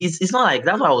it's not like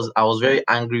that's why I was very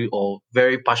angry or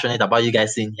very passionate about you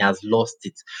guys saying he has lost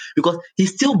it, because he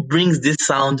still brings this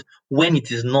sound when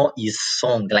it is not his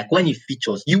song. Like when he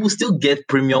features, you will still get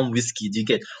premium whiskey. Do you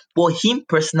get? But him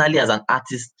personally as an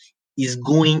artist is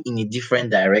going in a different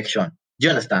direction. Do you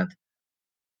understand?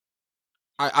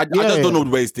 I just don't know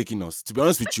where it's taking us. To be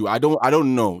honest with you, I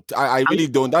don't know. I really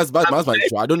don't. That's my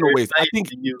issue. I don't know where it's. I think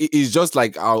it's just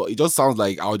like it just sounds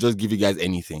like I'll just give you guys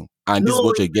anything, and this is No,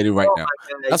 what you're getting right oh now. my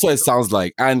God, That's what it sounds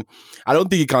like, and I don't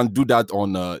think he can do that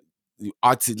on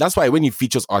artists. That's why when he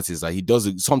features artists, like he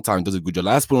does sometimes does a good job.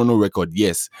 Last put on no record,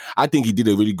 yes, I think he did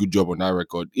a really good job on that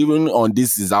record. Even on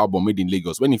his album Made in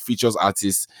Lagos, when he features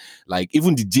artists like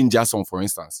even the Ginger song, for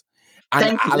instance, and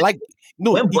thank you. I like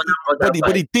no, When Burna brought but that the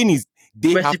vibe, thing is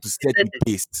they have to set precipitated the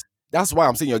pace. That's why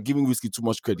I'm saying you're giving Whiskey too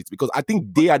much credit because I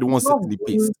think they are the ones setting no, the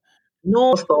pace.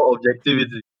 no store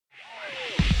objectivity.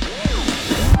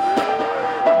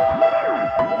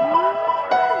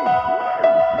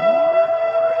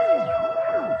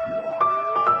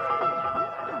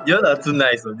 You're not too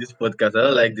nice on this podcast. I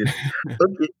don't like this.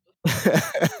 Okay,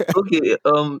 okay.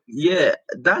 Yeah,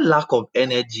 that lack of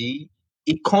energy,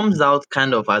 it comes out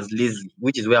kind of as lazy,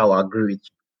 which is where I'll agree with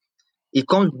you. It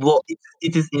comes, but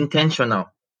it is intentional.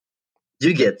 Do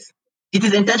you get? It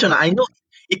is intentional. I know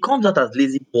it comes out as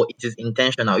lazy, but it is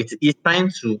intentional. It's trying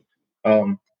to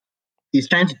um it's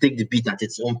trying to take the beat at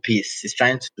its own pace. It's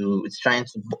trying to.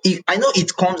 I know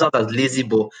it comes out as lazy,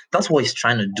 but that's what it's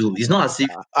trying to do. It's not as if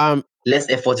I'm less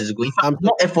effort is going. In fact, I'm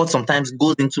more effort sometimes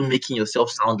goes into making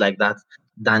yourself sound like that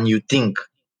than you think,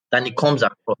 than it comes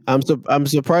across. I'm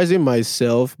surprising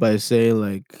myself by saying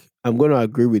like I'm going to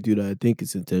agree with you that I think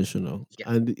it's intentional, Yeah,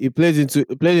 and it plays into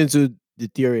the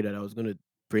theory that I was going to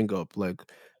bring up. Like,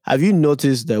 have you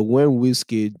noticed that when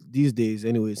Whiskey these days,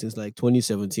 anyway, since like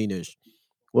 2017 ish,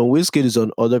 when Whiskey is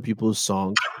on other people's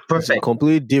song, he's a perfect,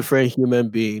 completely different human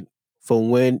being from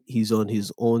when he's on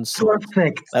his own songs.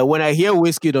 perfect, Like when I hear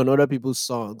Whiskey on other people's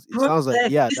songs, it sounds like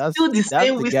perfect. yeah, It's that's still the that's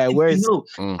same the with guy. Where's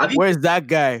Mm. have you where's that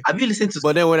guy? have you listened to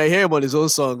But then when I hear him on his own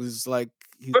songs, it's like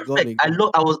he's gone perfect? I again.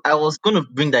 love. I was gonna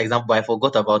bring that example, but I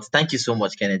forgot about it. Thank you so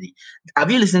much, Kennedy.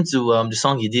 Have you listened to the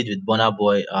song he did with Burna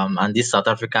Boy and this South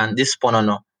African this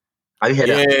Sponono? Have you heard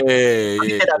that? Yeah, Have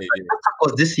you yeah, heard that? yeah, That track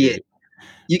was this year. yeah,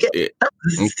 You get yeah.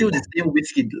 that's still the Okay. same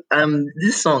whiskey.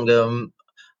 This song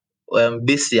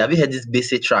Base. Have you heard this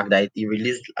Base track that he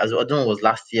released? As I don't know, it was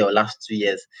last year or last 2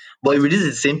 years, but he released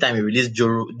at the same time he released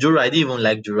Joro. Joro, I didn't even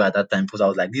like Joro at that time because I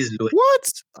was like, this is low.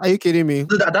 What? Are you kidding me?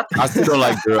 So that I time, still don't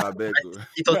like Joe. I beg.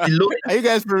 it was the low. Are you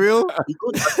guys for real? It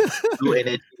goes back to the low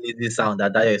energy lazy sound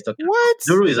that Dayo is talking about. What?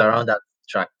 Joro is around that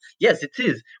track. Yes, it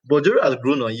is. But Joro has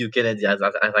grown on you, Kennedy, as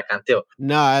I can tell.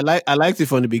 Nah, I liked it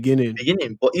from the beginning.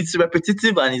 Beginning, but it's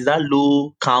repetitive and it's that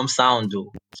low, calm sound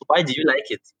though. So why do you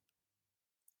like it?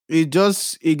 It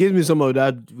gives me some of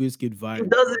that whiskey It vibe.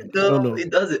 doesn't Like I don't though. know. It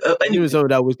doesn't. Give Anyway, me some of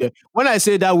that whiskey. When I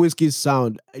say that whiskey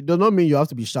sound, it does not mean you have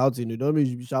to be shouting. It don't mean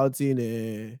you be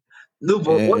shouting. no,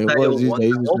 but what What is Dayo this wants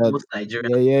that and usually what shout? most Nigerians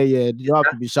Yeah, yeah, yeah. You is don't have that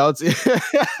to be shouting.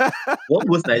 what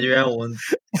most Nigerian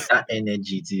wants is that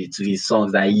energy to his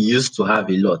songs that he used to have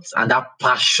a lot, and that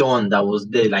passion that was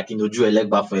there, like in Oju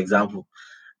Elegba, for example.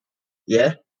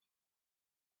 Yeah,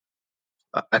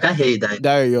 I can't hear you, Dayo.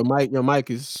 There, your mic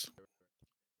is.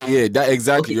 Yeah, that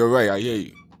exactly. Okay, You're right. I hear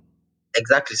you.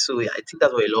 exactly. So yeah, I think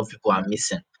that's what a lot of people are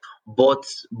missing. But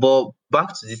back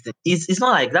to this thing, it's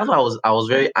not like that's why I was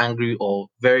very angry or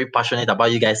very passionate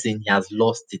about you guys saying he has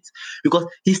lost it, because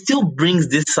he still brings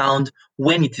this sound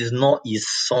when it is not his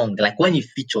song. Like when he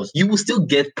features, you will still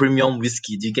get premium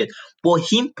whiskey. Do you get? But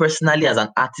him personally as an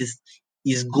artist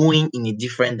is going in a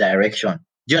different direction.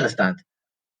 Do you understand?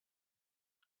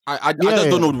 I Yeah, just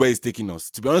don't yeah. know where it's taking us.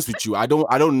 To be honest with you, I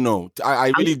don't know. I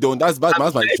I'm really don't. That's my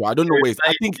very issue. I don't know where it's.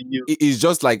 I think clarifying to you. it's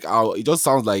just like it just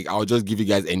sounds like I'll just give you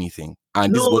guys anything,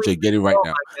 and this is No, what you're getting right oh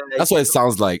now. my God, That's what it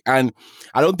sounds like, and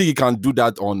I don't think he can do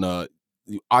that on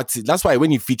artists. That's why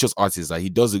when he features artists, like he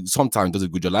does sometimes does a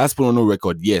good job. Last put on no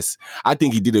record, yes, I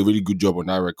think he did a really good job on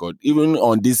that record. Even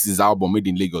on his album Made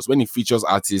in Lagos, when he features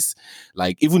artists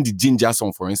like even the Ginger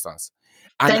song, for instance,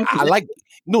 and thank I you. like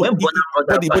no, When Burna brought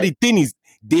but that but vibe, the thing is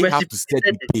they have to set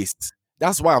precipitated the pace.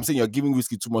 That's why I'm saying you're giving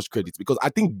Whiskey too much credit because I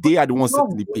think they are the ones setting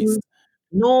no, the pace.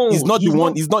 He's no, not the he's one.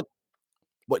 not. He's not.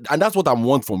 But and that's what I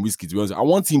want from Whiskey. To be honest, I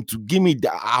want him to give me the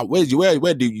where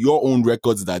your own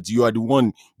records that you are the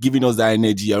one giving us that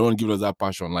energy. You're the one giving us that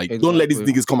passion. Like don't let these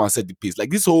Exactly. niggas come and set the pace.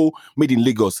 Like this whole Made in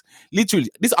Lagos. Literally,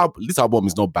 this album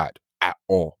is not bad at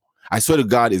all. I swear to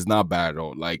God, it's not bad at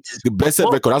all. Like It is the Blessed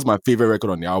what? record, that's my favorite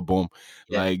record on the album.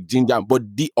 Yeah. Like Ginger, but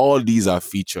all these are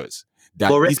features that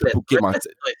But these Reckless, people came and Reckless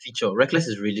is not a feature. Reckless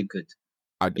is really good.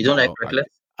 I, You don't like well, Reckless?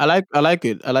 I like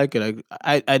it. I like it.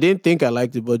 I didn't think I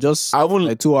liked it, but just I won't.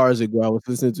 like 2 hours ago, I was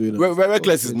listening to it. And I was like, oh,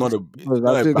 Reckless is not a it was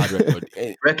bad actually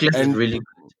record. Reckless is And really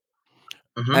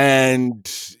good. and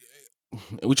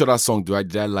which other song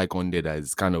did I like on there that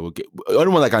is kind of okay? The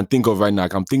only one I can think of right now,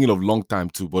 like, I'm thinking of Long Time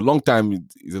too, but Long Time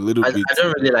is a little I bit.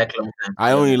 don't really like long time, to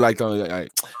I be only honest.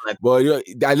 like, Like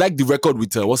but I like the record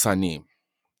with what's her name?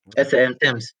 SM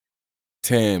Thames.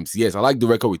 Thames. Yes, I like the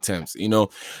record with Thames,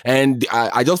 and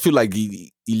I just feel like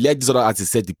he let this other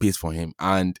artist set the pace for him.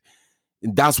 And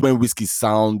that's when Whiskey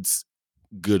sounds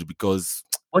good because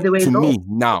But there were a to lot of me,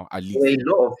 now at there were least. a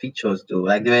lot of features though.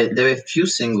 Like there were few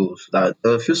singles that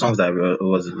there were a few songs that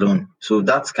was alone. So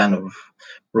that's kind of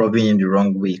rubbing in the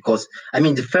wrong way. Because I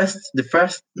mean the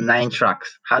first 9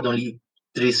 tracks had only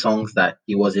 3 songs that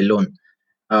he was alone.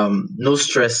 No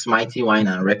Stress, Mighty Wine,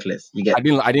 and Reckless. You get I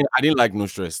didn't like No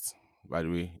Stress, by the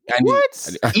way.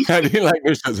 what? if I didn't like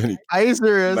No Stress. Are you Like No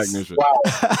serious? Stress. wow,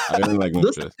 I didn't like No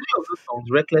those Stress. 3 of those songs,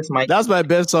 Reckless, Mighty That's my Wine.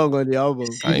 best song on the You album.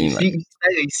 see, I you didn't like.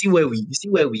 see, you see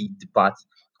where we depart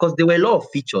because there were a lot of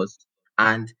features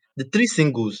and the 3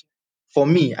 singles. For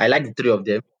me, I like the 3 of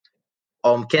them.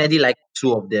 Kennedy liked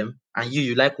 2 of them, and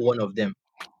you like one of them.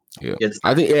 Yeah, You I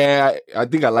understand? think. Yeah, I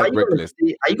think I So like Reckless.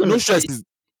 are you gonna No say Stress is.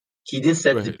 he didn't Go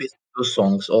set the ahead. pace of those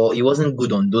songs, or he wasn't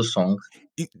good on those songs?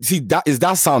 See, that is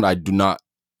that sound I do not.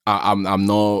 I'm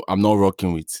not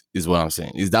rocking with. Is what I'm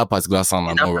saying. Is that particular sound In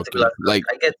I'm that not rocking particular with? sound, Like,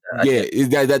 I get that. I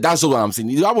yeah, get that's what I'm saying.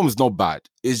 The album is not bad.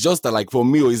 It's just that, like, for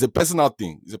me, it's a personal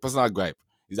thing. It's a personal gripe.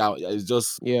 It's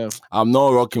just Yeah. I'm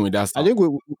not rocking with that I sound. think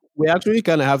we actually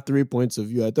kind of have 3 points of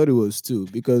view. I thought it was two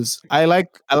because I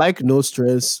like No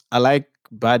Stress. I like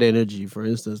Bad Energy, for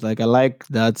instance. Like I like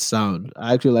that sound.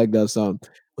 I actually like that sound.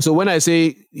 So when I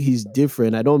say he's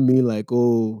different, I don't mean like,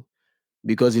 oh,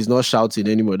 because he's not shouting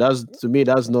anymore. That's, to me,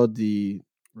 that's not the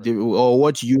or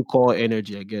what you call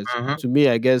energy, I guess. Mhm. To me,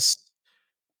 I guess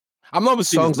I'm not even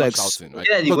saying it's songs not like shouting, right?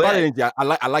 Kennedy, Because where bad are you? energy, I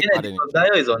like bad Kennedy, because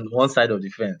energy. Dayo is on one side of the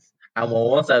fence. I'm on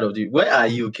one side of the. Where are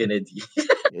you, Kennedy?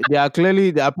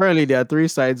 apparently there are 3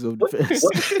 sides of the what, fence.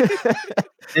 what,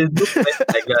 there's no fence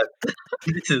like that.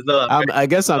 This is not I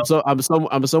guess America.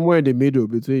 I'm somewhere in the middle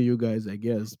between you guys. I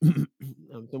guess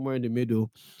I'm somewhere in the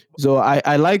middle. So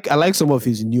I like some of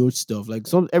his new stuff. Like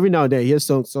some every now and then, I hear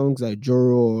songs like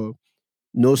Joro or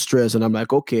No Stress, and I'm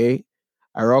like, okay,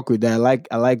 I rock with that.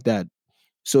 I like that.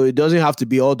 So it doesn't have to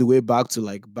be all the way back to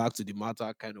the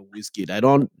matter kind of whiskey. I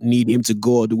don't need him to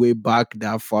go all the way back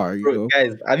that far. Bro,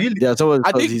 guys, have you There are listened some of the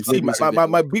I songs think, he's see, made my, recently. my,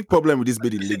 my big problem with this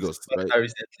bit in to Lagos, right? Superstar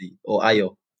recently or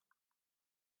Ayo?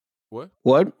 What?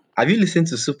 What? Have you listened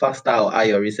to Superstar or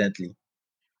Ayo recently?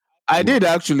 I No, did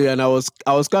actually, and I was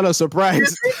kind of You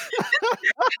surprised. see,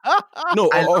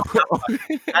 no. I love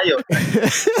Ayo.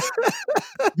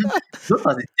 Those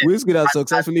are the tests. Whiskey has And,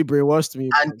 successfully brainwashed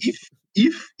me, and man.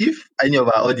 if any of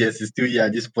our audience is still here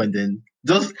at this point, then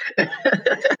just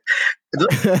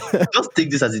just take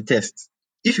this as a test.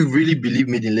 If you really believe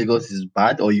Made in Lagos is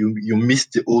bad or you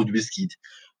missed the old whiskey,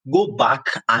 go back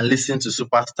and listen to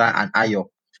Superstar and Ayo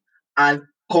and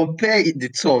compare the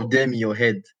 2 of them in your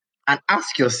head and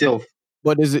ask yourself,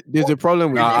 But there's what a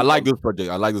problem No, with I that. like those projects.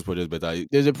 I like those projects better.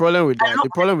 There's a problem with I that. love The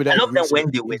problem with I that love them when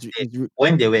they were there,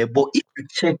 when they were, but if you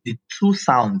check the 2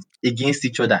 sounds against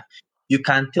each other, you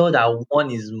can tell that one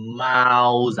is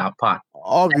miles apart. I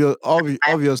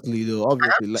obviously though, I had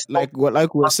obviously, to like stop like what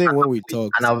like we were saying Superstar when we halfway,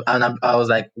 and talked. I was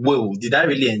like, whoa, did I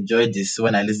really enjoy this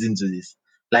when I listened to this?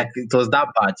 Like it was that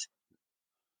bad.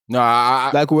 No,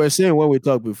 Like we were saying when we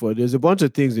talked before, there's a bunch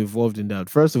of things involved in that.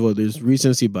 First of all, there's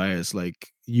recency bias. Like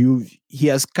he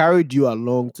has carried you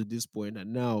along to this point,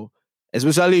 and now,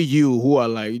 especially you who are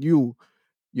like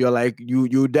you're like you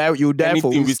die for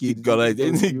anything whiskey. whiskey color,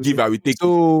 anything give, I will take it.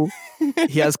 So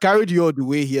he has carried you all the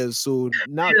way here. So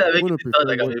now You are you're going making to it sound prefer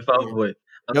like I'm what a fanboy. you're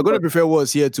I'm going to not. prefer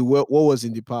what's here to what was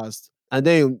in the past, and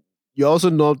then you're also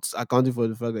not accounting for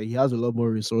the fact that he has a lot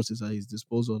more resources at his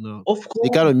disposal now. Of The course,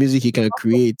 kind of music he can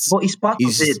create but it's part of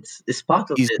is it. It's part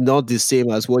of is it. not the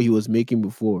same as what he was making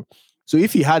before. So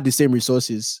if he had the same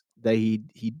resources that he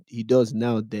does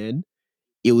now, then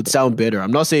it would sound better.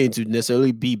 I'm not saying to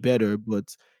necessarily be better, but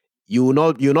you're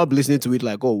not be listening to it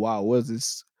like, oh wow, what's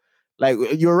this? Like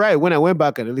you're right. When I went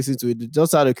back and I listened to it,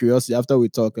 just out of curiosity, after we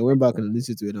talked, I went back and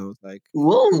listened to it, and I was like, I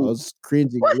Whoa, was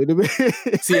cringing a what? little bit.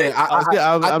 See, I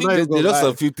I'm think not even there's gonna just a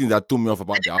lie. few things that threw me off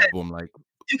about the album. Like,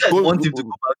 You guys go, want him to go go,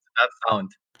 back to that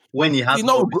sound when he has see,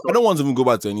 more no, I resources? don't want to even go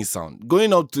back to any sound.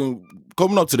 Coming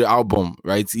up to the album,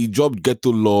 right? He dropped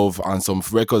Ghetto Love and some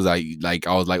records. I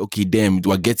was like, okay, damn,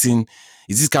 we're getting.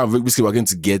 Is this kind of whiskey we're going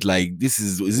to get? Like,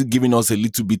 is it giving us a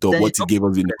little bit of Then he what he dropped gave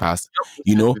us in the no past? stress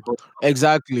before the album.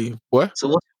 Exactly. What? So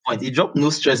what's the point? He dropped no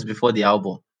stress before the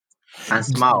album. and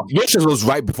Smile. Yoshis was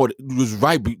right before. It was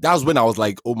right. That was when I was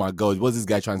like, "Oh my god, what's this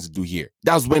guy trying to do here?"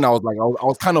 That's when I was like,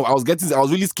 I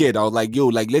was really scared. I was like, "Yo,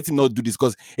 like let him not do this,"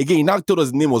 because again, he now told us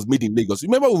his name was made in Lagos.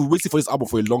 Remember, we were waiting for this album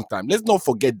for a long time. Let's not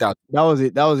forget that. That was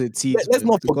it. That was a tease, Let's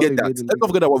man. not To call forget it that. made in Let's not Lagos.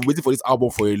 forget that we're waiting for this album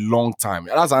for a long time.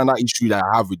 And that's another issue that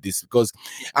I have with this because,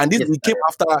 and this Yes, it came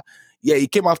after. Yeah,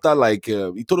 it came after like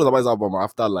he told us about his album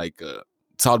after like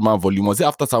Soundman Volume. Was it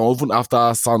after Sound, even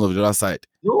after Sound of the Other Side?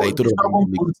 That he no, told this us about album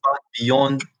Made in goes Lagos. back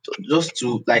beyond just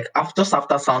to like after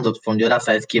Sound of from the Other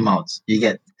Side came out. You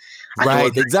get, and it was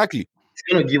Right, exactly. it's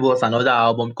gonna give us another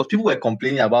album because people were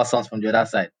complaining about Sounds from the Other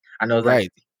Side, and I was like,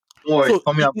 Right. don't worry, So it's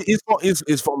coming up.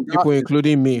 it's from that. People,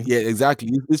 including me. Yeah,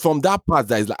 exactly. It's from that part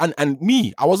that is like, and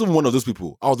me, I wasn't one of those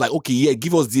people. I was like, okay, yeah,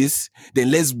 give us this, then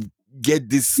let's get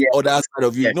this Yeah, other side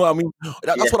of you. yeah, You know what I mean? yeah.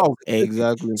 That's what I was expecting.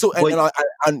 Exactly. So But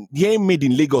and hearing Made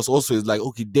in Lagos also is like,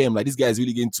 okay, damn, like this guy is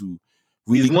really going to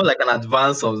it's really more like an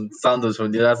advance of Sounds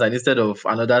from the Other Side instead of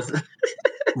another.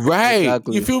 right. You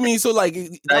Exactly. feel me? So like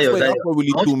Dayo, that's what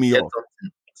really I want threw you to me get off.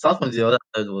 something. Sounds from the Other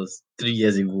Side was 3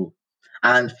 years ago,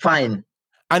 and fine.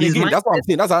 And His again, mindset. that's what I'm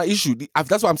saying. That's our issue.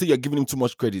 That's why I'm saying you're giving him too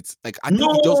much credit. Like I think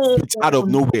he just No, switched out of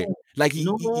nowhere. no, Like he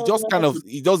just kind of no,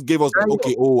 he just gave us like Dayo,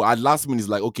 okay, oh at last minute he's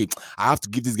like okay, I have to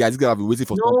give this guy. This guy have been waiting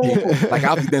for something. no. Like I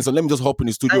have to then so let me just hop in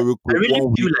the studio real I quick really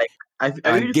 1 feel week like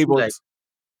and gave us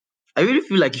I really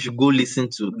feel like you should go listen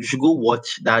to you should go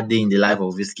watch that day in the life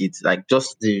of Wizkid. Like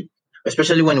just the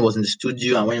especially when he was in the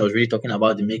studio and when he was really talking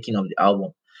about the making of the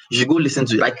album. You should go listen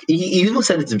to it. Like he even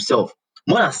said it himself.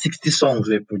 More than 60 songs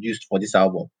were produced for this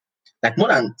album. Like more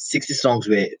than 60 songs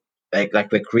were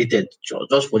were created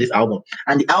just for this album.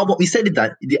 And the album he said it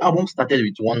that the album started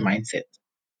with one mindset.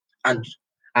 And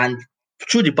and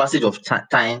through the passage of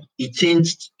time, it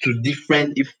changed to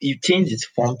different. If it changed its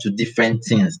form to different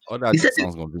things. oh that He said,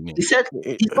 sounds he convenient. said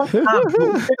it's not art,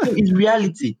 bro. He said no, it's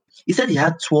reality. He said he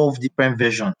had 12 different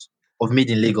versions of Made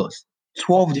in Lagos.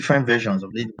 12 different versions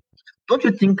of Made in. Don't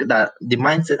you think that the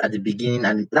mindset at the beginning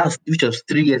and that's which was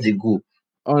 3 years ago?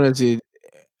 Honestly,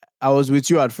 I was with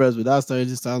you at first, but that started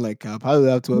to sound like cap. How do we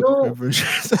have 12 No, different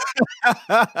versions?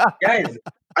 guys,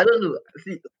 I don't know.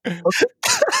 See, okay,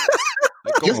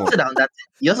 Like he come also on. said on that.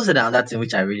 He also said on that thing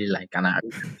which I really like and I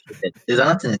really appreciated. There's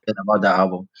another thing he said about that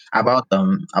album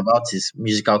about his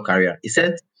musical career. He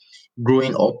said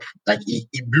growing up, like he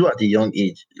blew at a young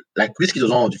age. Like Whiskey was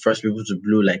one of the first people to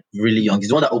blow like really young. He's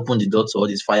the one that opened the door to all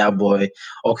this Fireboy,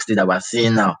 Oxley that we're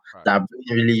seeing now Right. that are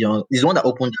really young. He's the one that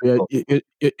opened the door.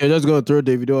 You're just going to throw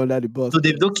Davido under the bus. So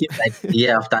man. Davido came like a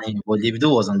year after him, but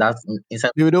Davido was on that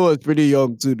inside. Davido was pretty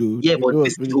young too, dude. Yeah, but Davido was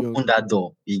Whiskey pretty young. opened that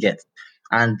door. You get.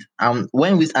 And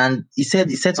he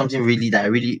said something really that I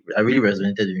really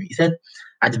resonated with me. He said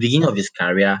at the beginning of his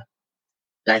career,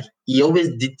 like he always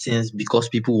did things because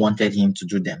people wanted him to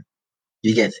do them.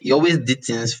 You get? He always did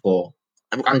things for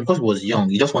and because he was young,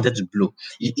 he just wanted to blow.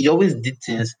 He always did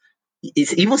things. He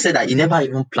even said that he never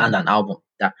even planned an album.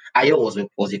 That Ayo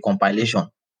was a compilation.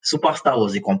 Superstar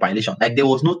was a compilation. Like there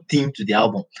was no theme to the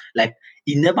album. Like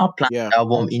he never planned Yeah. the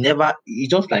album. He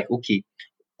just like, okay,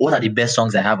 what are the best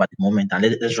songs I have at the moment?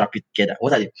 And let's wrap it together.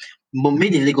 But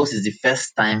Made in Lagos is the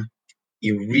first time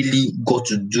he really got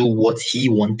to do what he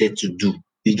wanted to do.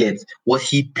 You get what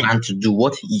he planned to do,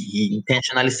 what he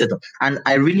intentionally set up, and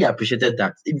I really appreciated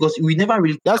that because we never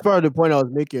really That's part of the point I was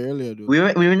making earlier, dude. we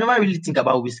never really think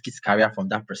about Whiskey's career from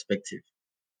that perspective.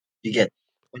 You get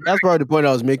That's part of the point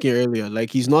I was making earlier. Like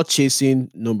he's not chasing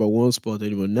number one spot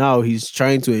anymore. Now he's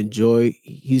trying to enjoy.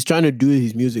 He's trying to do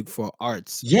his music for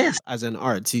arts, yes, as an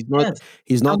art. He's not. yes,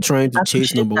 He's not and trying I to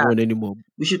chase appreciate number that. one anymore.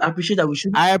 We should appreciate that. We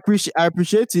should. I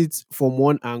appreciate it from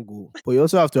one angle, but you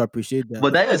also have to appreciate that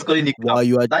But Dayo is calling it cap. while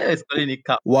you are Dayo is calling it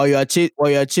cap. while you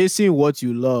are chasing what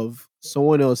you love,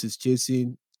 someone else is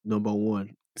chasing number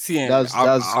one. See, That's you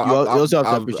also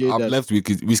have to appreciate I've that. left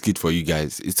Wizkid for you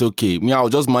guys. It's okay. Me, I'll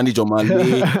just manage on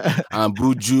Malay and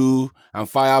Bruju and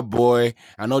Fireboy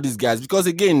and all these guys because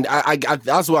again, I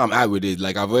that's where I'm at with it.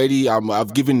 Like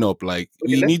I've given up. Like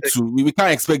Okay, we let's need to, we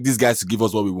can't expect these guys to give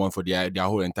us what we want for their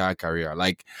whole entire career.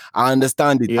 Like I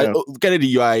understand it. Yeah. Kennedy,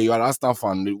 you are an Arsenal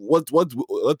fan. What Well,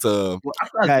 Arsenal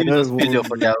Yeah, has given us failure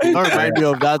for their whole don't career. remind me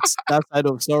of that side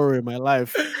of sorrow in my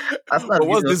life. Arsenal has but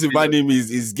what's given us this failure. reminding me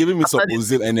is giving me some After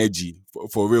this, Ozil energy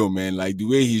for real, man. Like the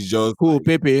way he's just Cool, like,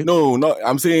 Pepe. no,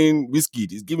 I'm saying Whiskey.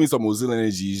 He's giving some Ozil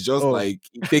energy. He's just Oh. like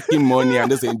taking money and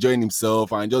just enjoying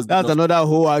himself and just That's another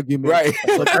whole argument. right.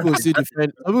 Some people still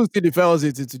defend. Some people still defend us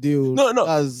it today. Oh. No.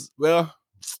 That's Well,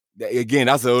 again,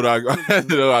 that's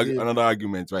another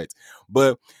argument, right?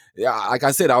 But yeah, like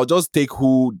I said, I'll just take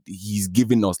who he's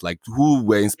giving us, like who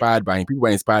were inspired by him, people were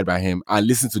inspired by him, and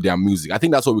listen to their music. I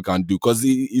think that's what we can do because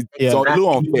it's a Yeah. little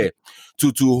Exactly. unfair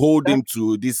to hold him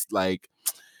to this like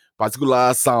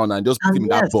particular sound and just put And him in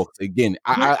that yes, box again.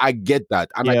 yes, I get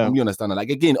that and I Yeah. completely understand that. Like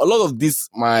again, a lot of this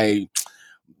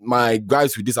my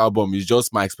gripes with this album is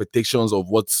just my expectations of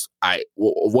what I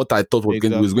thought was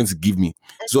going Exactly. to give me.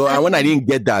 So and when I exactly. didn't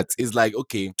get that, it's like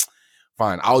okay,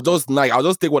 fine. I'll just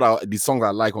take the songs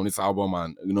I like on this album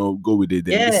and go with it.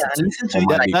 Then Yeah, listen and to listen to it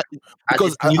That like Omale that at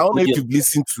because its new I don't know if audio. you've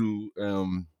listened to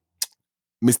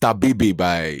Mr. Baby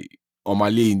by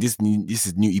Omale in this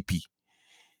is new EP.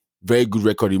 Very good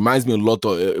record. It reminds me a lot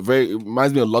of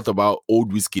reminds me a lot about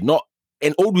old whiskey. Not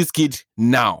an old whiskey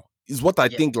now is what I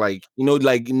Yeah, think. Like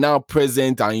like now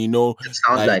present and it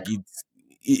sounds like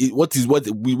like. what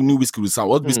we new whiskey would sound.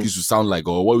 What whiskey hmm. should sound like,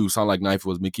 or what it would sound like now if it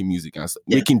was making music and Yes,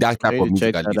 making that I type need of to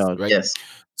music check at that least, out. right? yes.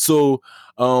 So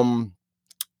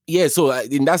yeah. So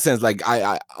in that sense, like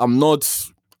I'm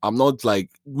not like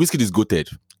whiskey is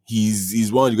goated.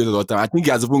 He's one of the greatest of all time. I think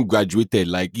he has even graduated.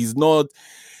 Like he's not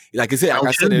And like we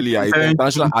I said shouldn't be earlier, he's an comparing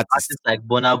international him to artist. artists like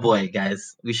Burna Boy,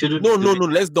 guys. We shouldn't be No, no, doing no.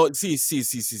 that. Let's not see. We Let's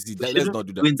shouldn't not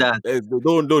do be that. doing that.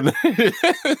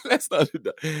 Don't. Let's not do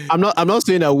that. I'm not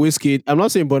saying that Whiskey. I'm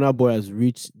not saying Burna Boy has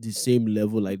reached the same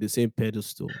level, like the same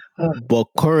pedestal. Ah, But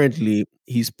currently,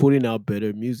 he's putting out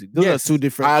better music. Those are two Yes,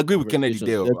 different I agree with Kennedy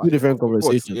conversations. there. They're two different Of course,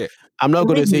 conversations. yeah. I'm not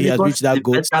going to Made say in he has Lagos reached is a that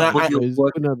goat better And status, body I, but of he's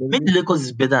work. putting out better Made in music. Lagos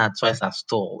is better than Twice as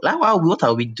tall. Like, wow, what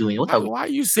are we doing? What are we? why are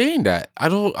you saying that? I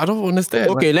don't understand.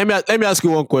 Okay, let me ask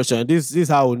you one question. This is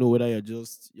how I know whether you're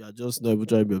just not even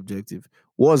trying to be objective.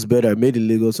 What's better, Made in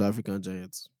Lagos or African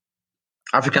Giants?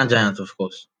 African Giants, of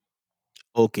course.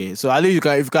 Okay, so at least you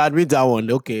can if you can admit that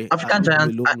one. Okay, I'll African leave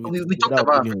you Giants. alone with We the talked other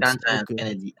about opinions. African Giants, Okay,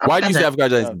 Kennedy. Why do African you say Giants. Africa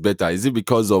Giants yeah. is better? Is it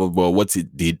because of what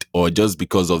it did, or just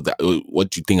because of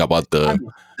what you think about the?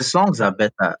 The songs are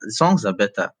better. The songs are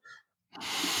better.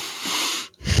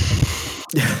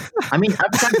 I mean,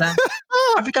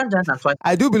 African Giants and Twice.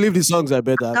 I do believe the songs are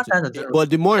better African actually, Giants are but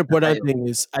the more better. important thing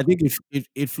is I think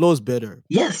it flows better.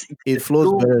 Yes, It flows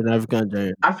so better than African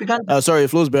Giant. African. Sorry, it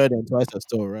flows better than Twice as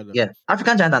Tall rather. Yeah,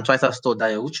 African Giant and Twice as tall.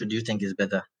 Dayo, which do you think is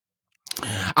better?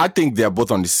 I think they're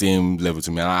both on the same level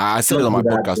to me. I said it Don't on do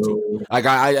my that, podcast too. though. Like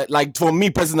I like for me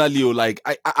personally, like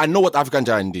I know what African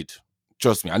Giant did.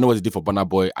 Trust me, I know what it did for Burna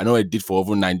Boy. I know what it did for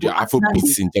over But Nigeria, Afro personally,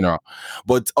 beats in general.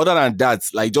 But other than that,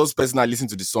 like just personally listen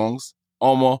to the songs,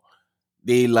 Omo,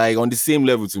 they like on the same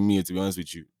level to me. To be honest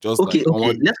with you, just okay, like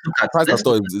okay. Omo, Price I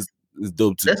thought is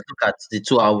dope too. Let's look at the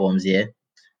two albums here.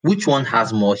 Which one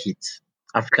has more hits?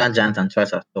 African Giant and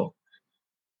Twice as tall.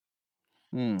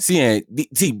 Hmm. See,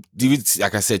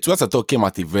 like I said, Twice I thought came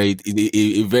at a very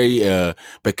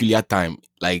peculiar time.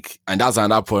 Like, and that's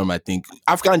another problem. I think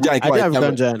African Giant. I think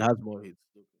African Giant has more hits.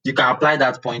 You can apply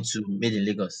that point to Made in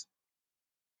Lagos.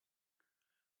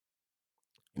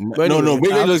 But No. anyway,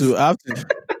 Wait,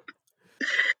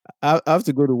 I have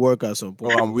to go to work at some oh,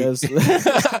 point. I'm So weak. let's We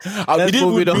let's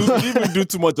move it on. didn't even do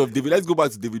too much of David. Let's go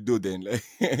back to Davido then.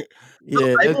 Like, No,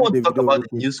 Yeah, I let's even do want to talk Davido about real the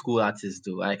quick. new school artists,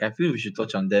 though. Like, I feel we should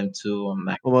touch on them too.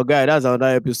 Like, Oh my god, that's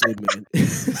another episode, man.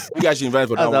 we actually invited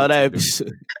for That's that one another too.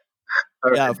 episode.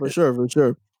 all Yeah, right, for sure, for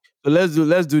sure. So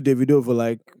let's do Davido for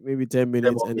like maybe 10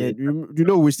 minutes, 7 and then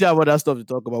minutes. we still have other stuff to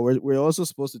talk about. We're also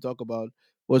supposed to talk about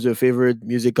what's your favorite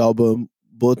music album,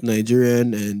 both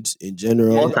Nigerian and in All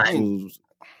general. time. So,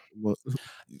 what-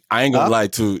 I ain't gonna huh? lie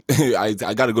too. I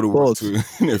gotta go to work Both. too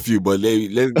in a few, but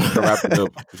let's wrap it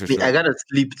up for Me, sure. I gotta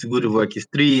sleep to go to work. It's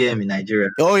 3 a.m. in Nigeria.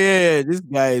 Oh yeah, this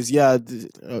guy is yeah.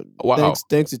 Wow,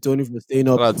 Thanks to Tony for staying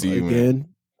shout up out to you, man. again.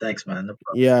 Thanks, man. No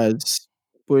problem. Yeah, it's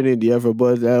putting in the effort.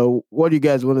 But what do you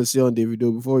guys want to say on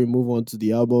Davido before we move on to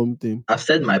the album thing? I've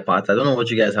said my part. I don't know what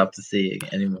you guys have to say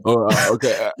anymore. Oh,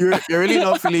 okay. You're really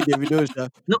not feeling Davido, Sha.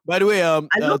 No, By the way, I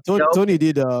love the Tony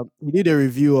album, did a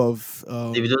review of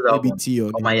Davido's album, ABT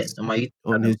on my YouTube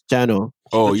on channel. his channel,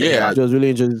 Oh Go check it yeah, out. which was really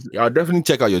interesting. yeah. I'll definitely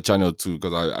check out your channel too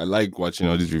because I like watching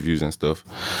all these reviews and stuff.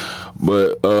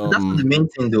 But That's not the main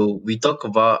thing, though. We talk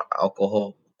about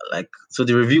alcohol. Like, so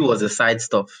the review was a side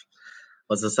stuff.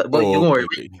 But you oh, don't worry.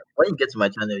 okay. When you get to my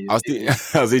channel, I'll still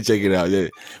I'll still check it out. Yeah,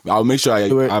 I'll make sure I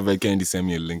They were have a Candy send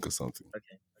me a link or something.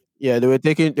 okay. Yeah, they were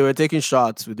taking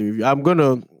shots with the review. I've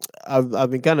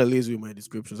been kind of lazy with my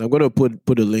descriptions. I'm gonna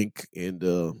put a link in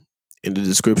the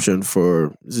description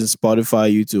for this is Spotify,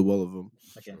 YouTube, all of them.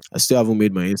 Okay. I still haven't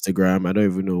made my Instagram. I don't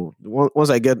even know. Once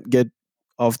I get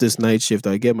off this night shift,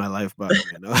 I get my life back.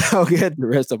 Man. I'll get the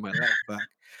rest of my life back.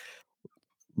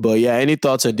 But yeah, any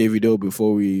thoughts on Davido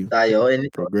before we Dayo, any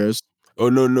progress? Oh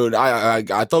no!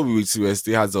 I thought we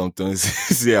still had something to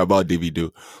say about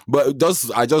Davido, but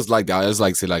just I just like that. I just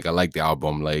like say like I like the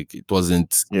album. Like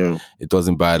Yeah. it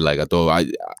wasn't bad. Like at all.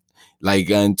 Like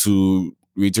and to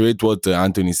reiterate what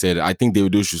Anthony said, I think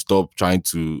Davido should stop trying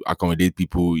to accommodate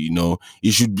people. You know,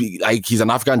 he should be like he's an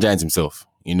African giant himself.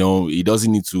 You know, he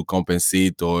doesn't need to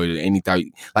compensate or any type.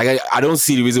 Like I don't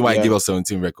see the reason why he Yeah. gave us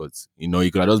 17 records. You know,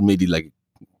 he could have just made it like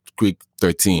quick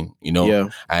 13. You know, Yeah.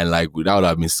 and like that would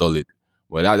have been solid.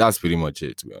 Well, that's pretty much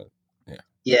it, to be honest. Yeah.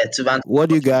 Yeah, to What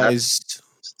do you touch on that. guys?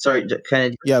 Sorry,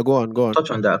 Kennedy, Yeah, go on, go on, touch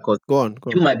on that because go on,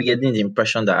 go you might be getting the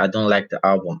impression that I don't like the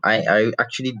album. I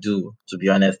actually do, to be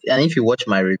honest. And if you watch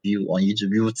my review on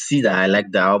YouTube, you would see that I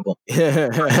like the album. My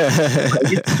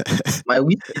my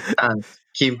Wizkid fans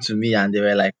came to me and they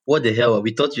were like, "What the hell?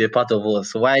 We thought you were part of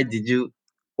us. Why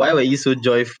were you so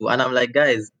joyful?" And I'm like,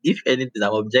 guys, if anything,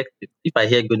 I'm objective. If I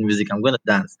hear good music, I'm gonna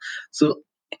dance. So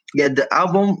yeah, the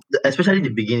album, especially the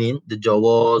beginning, the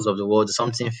Jaws of the World, the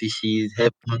Something Fishies,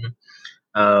 Heaven,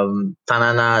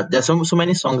 Tanana. There's so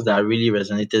many songs that really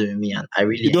resonated with me, and I You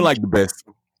really don't like the best.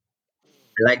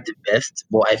 like the best.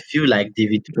 But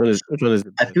which one is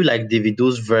the I best? feel like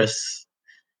Davido's verse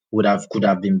could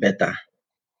have been better.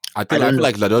 I I don't feel know.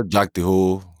 like they just jacked the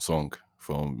whole song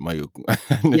from Mayoko.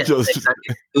 Yes, Just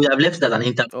exactly. We would have left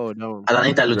it Oh, no. as an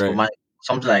interlude for right, my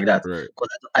something like that. right. Because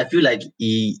I feel like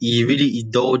he really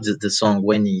indulged the song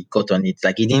when he got on it.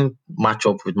 Like he didn't match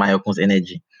up with Mayokun's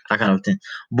energy, that kind of thing.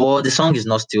 But the song is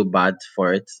not still bad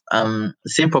for it.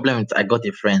 Same problem with I Got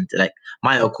a Friend. Like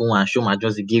Mayokun and Shoma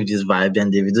just gave this vibe,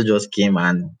 then Davido just came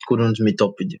and couldn't meet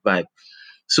up with the vibe.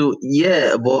 So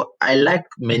yeah, but I like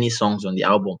many songs on the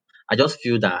album. I just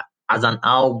feel that as an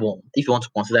album, if you want to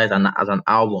consider it as an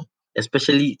album,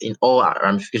 especially in all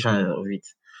ramifications of it,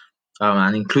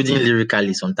 and including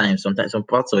lyrically sometimes some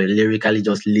parts are lyrically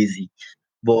just lazy.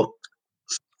 But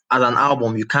as an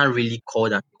album, you can't really call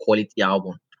that a quality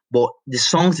album. But the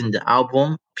songs in the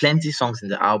album, plenty songs in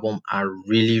the album are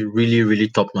really, really, really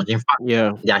top notch. In fact,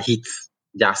 Yeah. they are hits.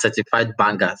 They are certified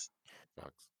bangers.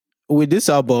 Facts. With this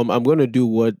album, I'm gonna do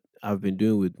what I've been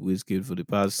doing with Wizkid for the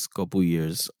past couple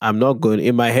years. I'm not going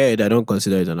in my head. I don't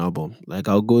consider it an album. Like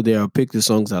I'll go there, I'll pick the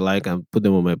songs I like and put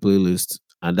them on my playlist,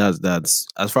 and that's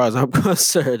as far as I'm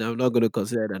concerned. I'm not gonna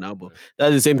consider it an album.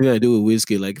 That's the same thing I do with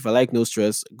Wizkid. Like if I like No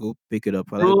Stress, go pick it up.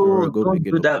 If I like Aurora, Bro, go don't pick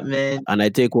it do up. that, man. And I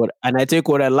take what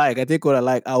I like. I take what I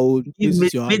like. I will Give this me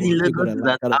is your Made album. in I take what Lagos I is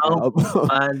like. an Kind of my album, album.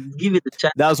 and give it a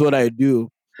chance. That's what I do.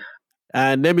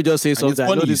 And let me just say And it's something. I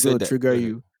know funny you this is said going to that. trigger Go ahead.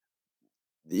 you.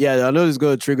 Yeah, I know it's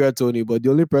going to trigger Tony, but the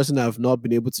only person I've not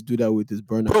been able to do that with is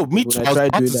Burner. Bro, Because me when too. I I was tried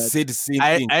about doing to that, say the same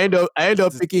thing. I end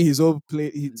up This- picking his own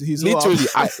play, his whole album. Literally,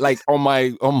 I like on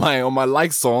my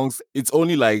like songs, it's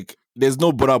only like there's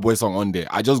no Burna Boy song on there.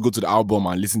 I just go to the album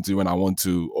and listen to it when I want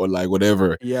to, or like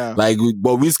whatever. Yeah, Like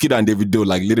but Wizkid and Davido,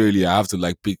 like literally I have to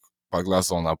like pick particular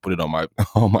song and put it on my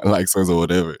on my like songs or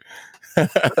whatever. Okay.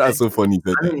 That's so funny you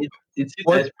said I that. mean, it's you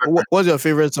guys' what's your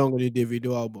favorite song on the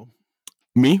Davido album?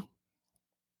 Me?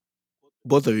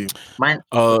 Both of you. mine.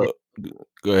 Uh Okay,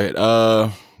 go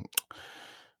ahead.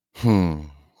 Hmm.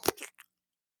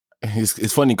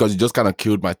 It's funny because you just kind of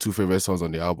killed my two favorite songs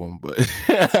on the album, but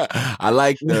I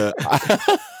like the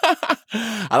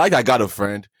I like I Got a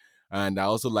Friend, and I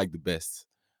also like the best.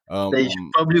 then you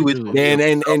should probably wait for Really?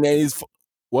 me. And it's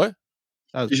what?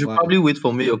 That's You should wild. probably wait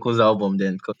for Miyoko's album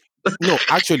then. No,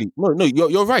 actually, no,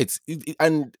 you're right.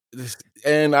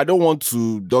 And I don't want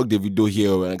to dog Davido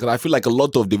here because I feel like a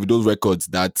lot of Davido's records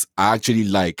that I actually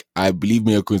like, I believe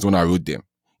Miracle is when I wrote them.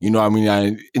 You know, what I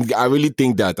mean, I really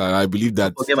think that, and I believe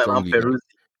Don't that forget my man strongly. That Peruzzi.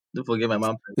 Don't forget my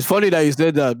man. It's funny that you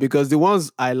said that because the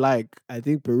ones I like, I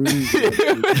think Peruzzi is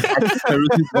one of I think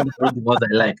Peruzzi is one of the ones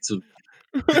I like too.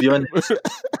 To be honest,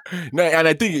 No, and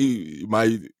I think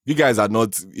you guys are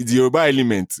not. It's Yoruba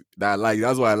element that I like.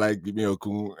 That's why I like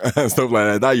Miracle and stuff like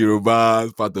that. That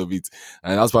Yoruba part of it,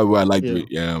 and that's why I like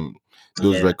yeah.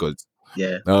 those yeah, records.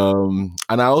 yeah. And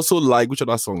I also like which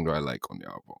other song do I like on the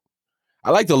album? I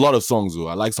liked a lot of songs though.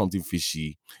 I like Something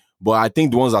Fishy, but I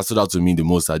think the ones that stood out to me the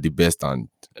most are the best and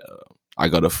I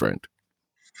Got a Friend.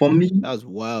 For me, That's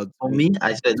wild for to me. me,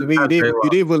 I said To me, that's very you well.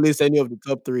 didn't even list any of the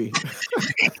top three.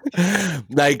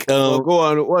 Like But go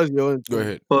on. What's your own? go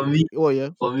ahead. For me, Oh yeah.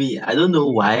 I don't know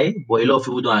why, but a lot of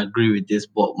people don't agree with this.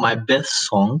 But my best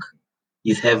song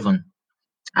is Heaven,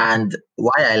 and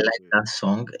why I like that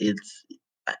song, it's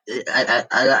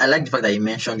I like the fact that you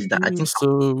mentioned it. That I You're think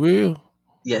so real.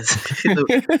 yes, so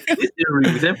it's still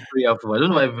real. We said prayer for. I don't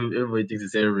know why everybody thinks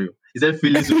it's real. He said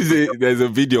feelings. There's a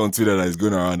video on Twitter that is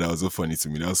going around that was so funny to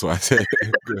me. That's why I said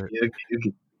go ahead. Okay,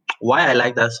 okay. Why I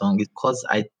like that song is because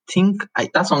I think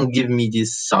that song give me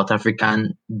this South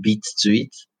African beat to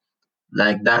it.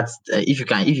 Like that's if you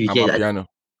I'm hear a that, piano.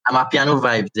 I'm a piano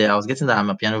vibes there. I was getting that I'm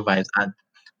a piano vibes,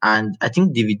 and I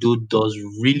think Davido does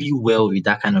really well with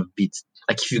that kind of beat.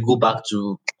 Like if you go back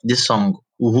to this song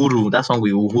Uhuru, that song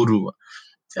with Uhuru,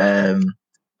 um,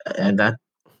 and that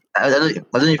I don't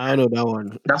know if I know that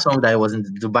one. that song that was in the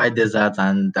Dubai desert,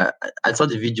 and I saw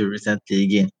the video recently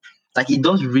again. Like he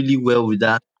does really well with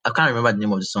that. I can't remember the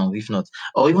name of the song, if not,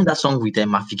 or even that song with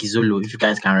Mafiki Zolo, if you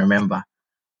guys can remember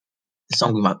the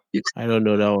song with I don't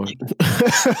know that you,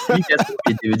 one. you guys will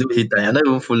be Davido hater. You're not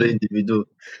even following Davido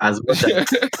as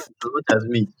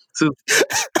me. So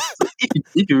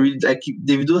if you read like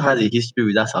Davido has a history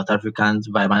with that South African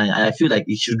vibe, and I feel like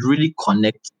it should really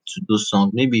connect to those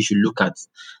songs. Maybe you should look at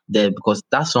there because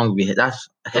that song that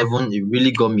Heaven it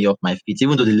really got me off my feet.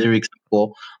 Even though the lyrics are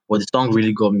poor, but the song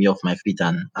really got me off my feet,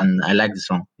 and I like the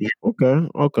song. Yeah, Okay,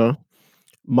 okay.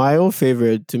 My own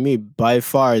favorite, to me, by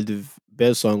far the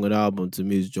best song on the album to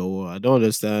me is Joe. I don't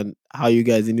understand how you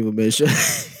guys didn't even mention.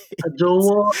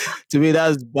 Joe, To me,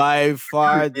 that's by can't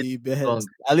far relate the to the song. best.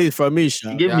 At least for me, It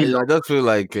Sha. gave Yeah, me I love. just feel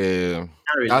like Can't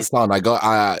that relate. sound I got.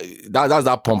 That's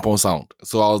that pom pom sound.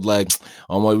 So I was like,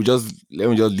 we just let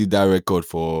me just leave that record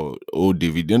for old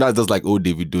David. You know, that's just like old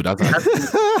David do. That's how, That's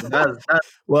me. That's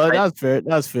Well, I that's fair.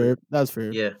 That's fair. That's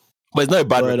fair. yeah. but it's not a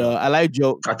bad But record. I like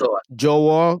I thought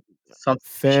Joe, something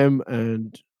Femme,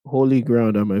 and Holy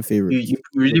Ground are my you favorites. Those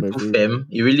are really my put favorite. fem.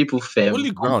 You really put fem.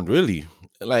 Holy ground, really.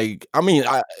 Like, I mean,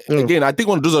 Yeah, again, I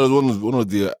think those are one of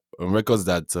the records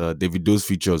that Davido's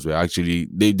features were actually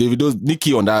Davido's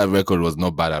Nicki on that record was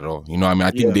not bad at all. You know, I mean, I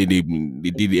think yeah, they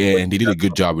did a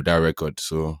good job with that record.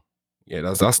 So yeah,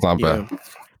 that's not bad. yeah.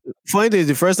 Funny thing is,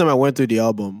 the first time I went through the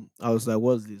album, I was like,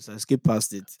 "What's this?" I skipped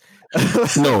past it.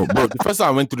 No, bro. The first time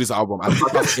I went through this album, I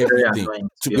skipped past Very everything. annoying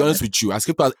to To be be honest honest. with you, I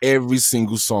skipped past every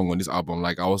single song on this album.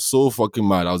 Like I was so fucking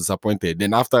mad. I was disappointed.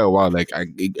 Then after a while, like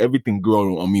everything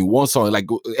grew on me. One song, like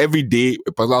every day,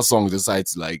 a particular song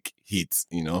decides to like hit.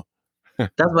 You know.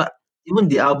 That's why even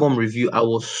the album review, I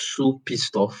was so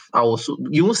pissed off. I was so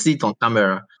you won't see it on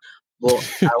camera, but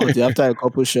Until after a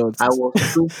couple shots, I was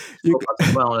so pissed you, off at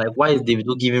some point. I'm like, why is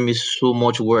Davido giving me so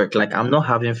much work? Like I'm not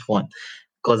having fun.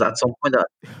 Because at some point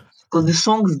because the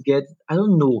songs get I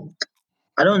don't know.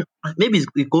 I don't. Maybe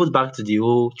it goes back to the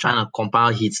whole trying to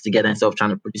compile hits together instead of trying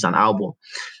to produce an album.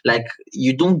 Like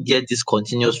you don't get this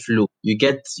continuous flow.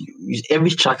 Every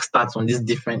track starts on this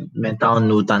different mental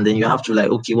note, and then you have to like,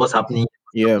 okay, what's happening? What's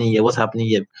yeah. happening here? What's happening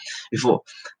here? Before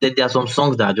then, there are some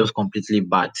songs that are just completely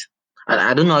bad.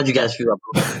 I don't know how you guys feel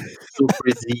about so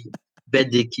crazy,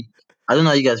 birthday cake. I don't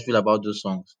know how you guys feel about those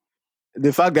songs.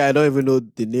 The fact that I don't even know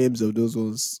the names of those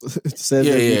ones says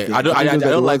Yeah, yeah. everything. I think I those are the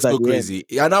don't like ones at so the end. crazy.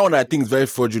 Yeah, that one I think is very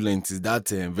fraudulent. Is that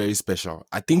very special?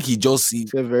 I think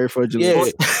They're very But fraudulent.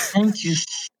 yeah, thank you so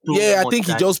yeah. I much, think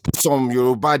he guys. just put some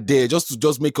Yoruba there just to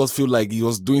just make us feel like he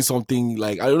was doing something.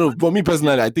 Like I don't know. For me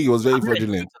personally, I think it was very I'm not a fan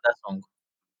fraudulent. of that song.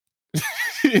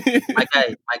 My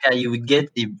guy, you will get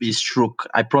a stroke.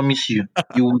 I promise you.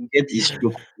 You will get a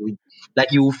stroke.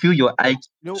 Like you will feel your IQ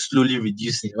you know, slowly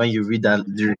reducing when you read that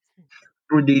lyric.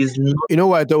 Bro, there is not you know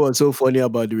what I thought was so funny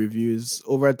about the reviews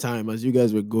over time as you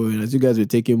guys were going, as you guys were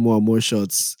taking more and more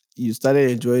shots, you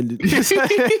started enjoying it. You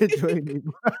started enjoying it.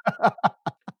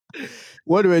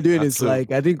 What we're doing That's is so. like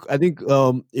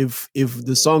if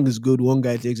the song is good, one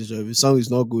guy takes a shot. If the song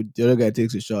is not good, the other guy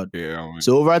takes a shot. Yeah,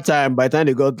 So over time, by the time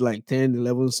they got like 10,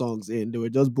 11 songs in, they were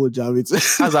just both jamming.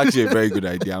 that's actually a very good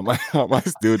idea. Am I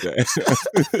still there?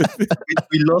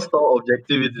 we lost our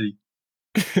objectivity.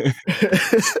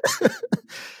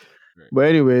 But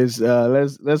anyways,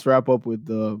 let's wrap up with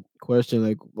the question.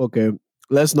 Like, okay,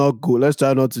 let's not go. Let's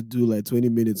try not to do like 20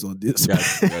 minutes on this.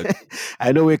 Got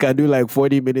I know we can do like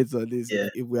 40 minutes on this Yeah.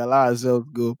 if we allow ourselves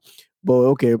to go. But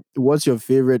okay, what's your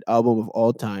favorite album of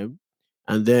all time?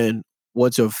 And then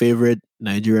what's your favorite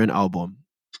Nigerian album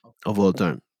of all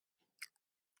time?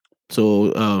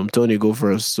 So Tony, go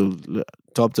first. So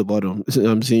top to bottom.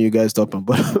 I'm seeing you guys top and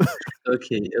bottom.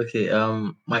 Okay.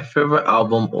 My favorite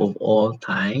album of all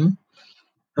time.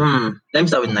 Let me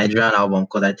start with Nigerian album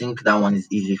because I think that one is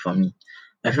easy for me.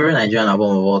 My favorite Nigerian album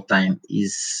of all time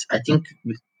is I think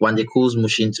Wandeko's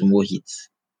Mushin to Mohit.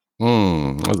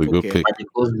 That's a good Okay. pick.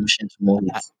 Wandeko's Mushin to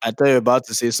Mohit. I thought you were about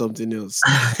to say something else.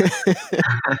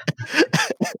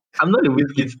 I'm not a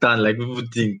Whiskey stan like people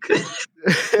think.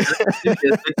 If you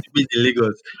expect to be in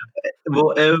Lagos.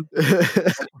 But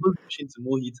Wandeko's Mushin to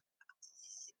Mohit.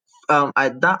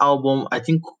 That album I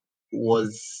think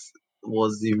was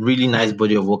a really nice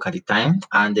body of work at the time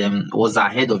and was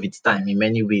ahead of its time in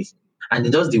many ways. And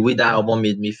just the way that album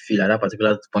made me feel at that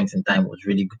particular point in time was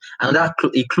really good. And that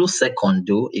a close second,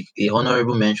 though, a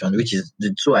honorable mention, which is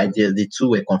the two ideas, the two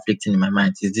were conflicting in my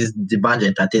mind, is this the band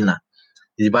entertainer,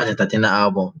 the band entertainer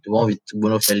album, the one with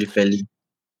Bono Feli Feli.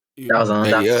 That was Hey,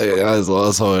 another yeah, that's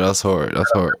hard. That's hard.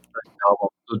 That's hard. album.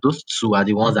 So those two are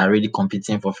the ones that are really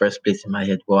competing for first place in my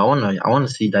head. But I wanna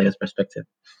see Dayo's perspective.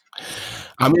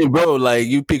 I mean, bro, like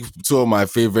you pick two of my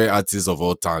favorite artists of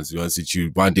all times. To be honest with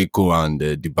you, Bandeko and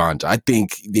the band. I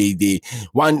think they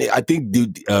one. I think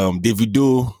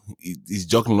Davido is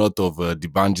juggling a lot of the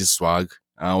band's swag,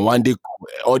 and one day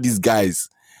all these guys.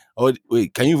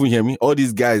 Wait, can you even hear me? All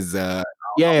these guys Yeah, are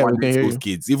yeah, one we can day hear those you.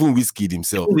 kids, even Whiskey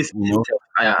himself. Even with You know, himself,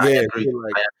 I yeah. agree. So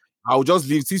like, I'll just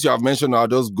leave since you have mentioned. I'll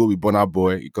just go with Burna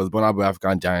Boy because Burna Boy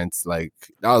African Giants. Like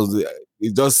that was it.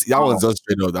 Just that Wow. one's just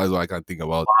straight up. That's what I can think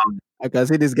about. I can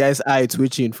see this guy's eye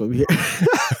twitching from here.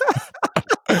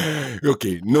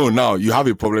 Okay, no, now you have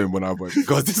a problem with Burna Boy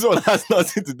because this one has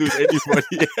nothing to do with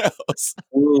anybody else.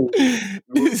 Ooh,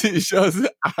 This is just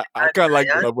I can't like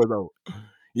Giant? Burna Boy now.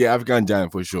 Yeah, African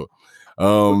Giant for sure.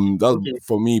 That's Okay.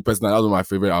 for me personally. That's one of my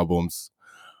favorite albums.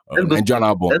 Let's go. Nigerian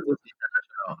album. Let's go to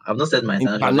international. I've not said my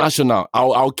international. International.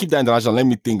 I'll keep that international. Let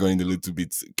me think on it a little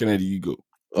bit. Kennedy, you go.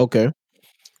 Okay.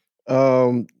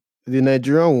 The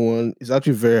Nigerian one is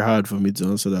actually very hard for me to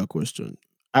answer that question.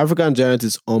 African Giant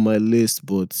is on my list,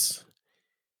 but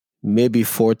maybe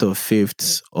fourth or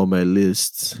fifth on my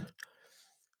list.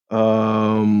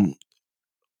 Um,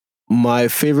 my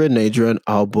favorite Nigerian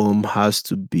album has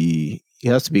to be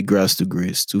Grass to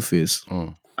Grace, Two Face.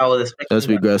 Mm. I was It has expecting to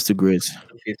be that. Grass to Grace.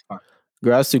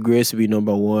 Grass to Grace to be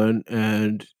number one,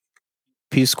 and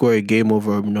P Square Game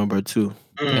Over number two.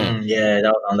 Yeah,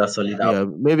 that was under solid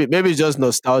album. Yeah, maybe it's just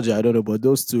nostalgia. I don't know, but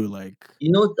those two like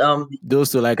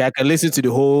those two like I can listen to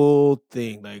the whole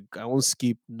thing. Like I won't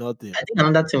skip nothing. I think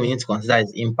another thing we need to consider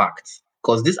is impact,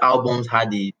 because these albums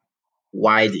had a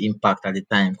wide impact at the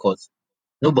time. Because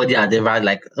nobody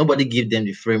gave them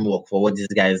the framework for what these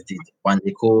guys did.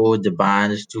 Wandeko, the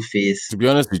band, Two Face. To be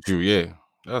honest with you, yeah,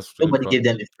 that's really Nobody fun. gave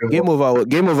them the framework.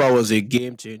 Game Over was a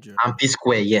game changer. And P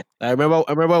Square, yeah. I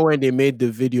remember when they made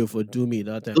the video for Do Me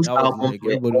that time. Those That was albums like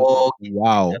were everybody was all like,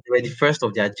 wow. they were the first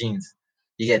of their genes.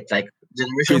 You get like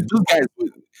Chris, generation.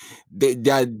 those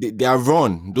guys, they are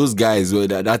run. Those guys were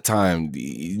at that time.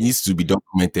 It needs to be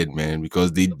documented, man,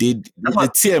 because they did That's the why,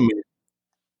 TM.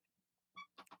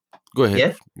 Go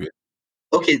ahead. yeah.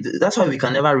 Okay, that's why we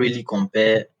can never really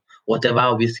compare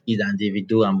whatever Whiskey and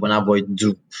Davido and Burna Boy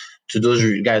do to those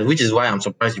guys, which is why I'm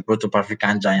surprised you brought up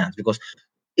African Giants, because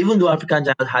even though African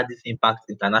Giants had this impact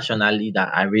internationally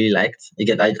that I really liked,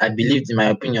 I believed, in my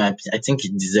opinion, I think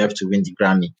it deserved to win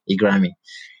a Grammy.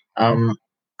 Um,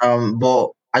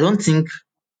 but I don't think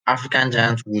African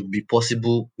Giants would be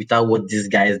possible without what these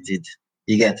guys did.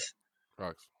 You get,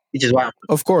 Facts. which is why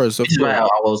Of course. I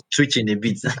was twitching a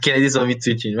bit. Kennedy saw me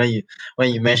twitching when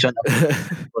you mentioned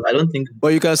that. But I don't think. But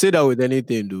you can say that with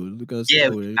anything, dude. You can say Yeah,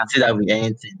 that with we can anything. say that with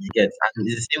anything. You get, and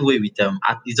it's the same way with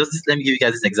it's just this, let me give you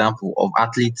guys this example of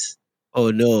athletes.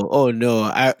 Oh no, oh no.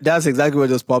 That's exactly what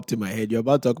just popped in my head. You're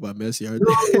about to talk about Messi, aren't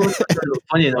No, no, no, you? no, no.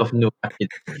 Funny enough, no, actually,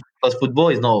 because football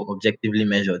is not objectively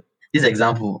measured. This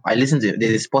example, there's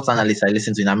a sports analyst I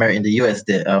listen to in America, in the US,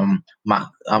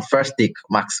 the first take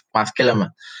Max Kellerman.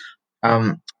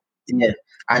 Yeah,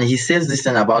 and he says this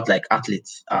thing about like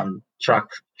athletes, track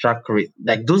rate.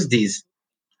 Like those days,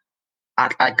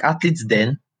 like athletes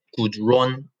then could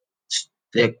run.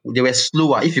 They were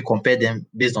slower if you compare them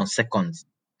based on seconds.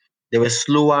 They were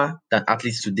slower than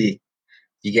athletes today.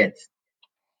 You get,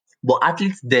 but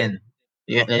athletes then,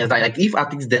 yeah, it's like if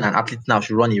athletes then and athletes now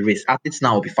should run a race, athletes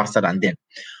now will be faster than them.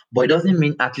 But it doesn't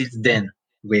mean athletes then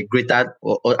were greater,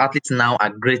 or athletes now are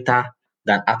greater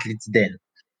than athletes then.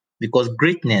 Because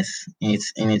greatness in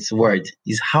its word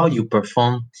is how you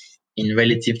perform in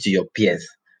relative to your peers,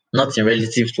 not in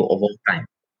relative to over time.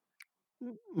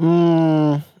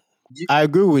 Mm, You- I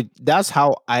agree with that's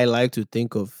how I like to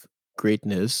think of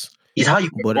greatness. It's how you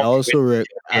But I perform in also relative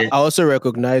to I your peers. also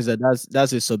recognize that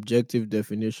that's a subjective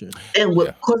definition. And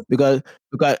Yeah. because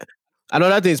because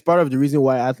another thing is part of the reason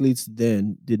why athletes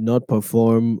then did not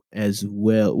perform as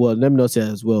well. Well, let me not say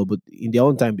as well, but in their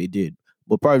own time they did.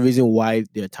 But part of the reason why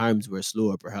their times were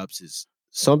slower, perhaps, is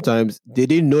sometimes they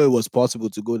didn't know it was possible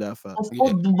to go that of fast.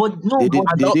 course, Yeah. but no, They but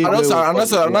did they didn't And know it also, was possible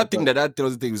to go another that thing fast. that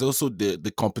tells you is also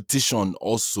the competition.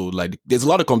 Also, like there's a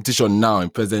lot of competition now in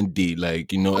present day.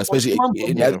 Like especially human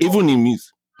body Yeah. even in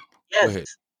music. Go yes, ahead.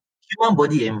 human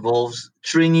body evolves,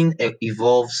 training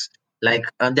evolves, Like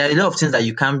there are a lot of things that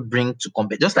you can't bring to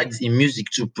compare. Just like in music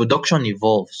too, production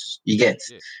evolves. You get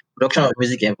Yeah. production of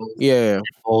music evolves. Yeah,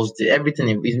 Evolves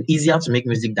everything is easier to make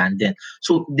music than then.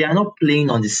 So they are not playing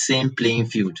on the same playing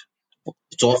field.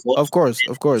 So for of course,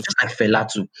 of course. just like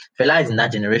Fela too. Fela is in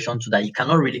that generation too that you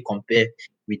cannot really compare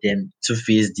with them Two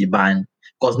Face the band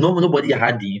because nobody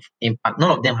had the impact.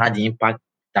 None of them had the impact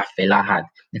that Fela had.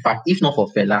 In fact, if not for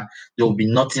Fela, there would be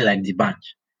nothing like the band.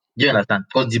 Do you understand?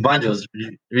 Because the band was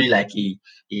really like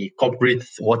a corporate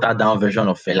watered down version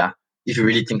of Fela. If you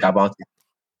really think about it.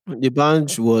 The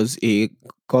bunch was a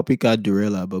copycat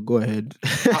Durella, but go ahead.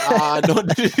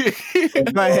 Don't.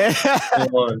 Come Go on, ahead.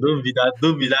 come on, don't be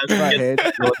that Go get ahead.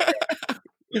 not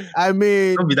I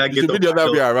mean, don't be that It get should be up the and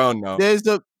other way down. around now.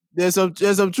 there's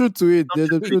some truth to it. There's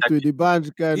some Don't be truth that to it. The bunch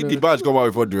kind If the of badge come out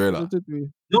before there's Durella, some truth to it.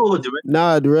 no the rest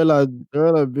Nah, Durella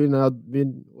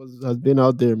has been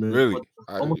out there, man. was really,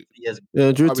 almost 3 years ago.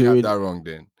 Yeah, truth probably to have it. that wrong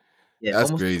then. Yeah, That's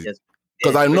almost three crazy. years.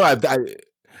 Because Yeah, I know crazy.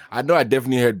 I know I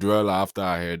definitely heard Durella after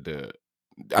I heard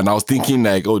and I was thinking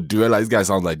like, oh, Durella, this guy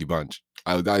sounds like the bunch.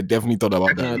 I definitely thought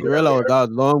about that Nah, though. Durella was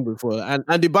out long before, and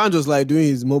the band was like doing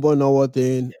his mobile number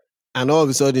thing, and all of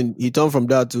a sudden he turned from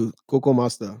that to Coco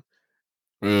Master,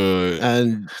 Uh,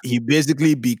 and he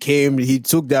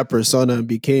took that persona and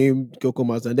became Coco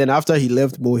Master. And then after he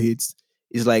left Mo Hits,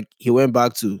 it's like he went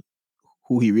back to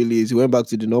who he really is. He went back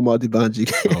to the normal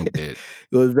Dibanji. I'm dead.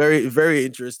 It was very, very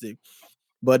interesting.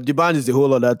 But Dibanji is a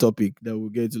whole other topic that we'll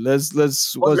get to. Let's But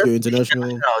what's let's your do the international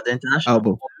international. The international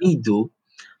album? for me though,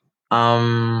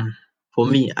 for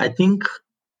me, I think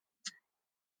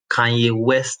Kanye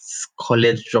West's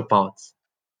College Dropout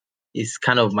is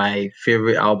kind of my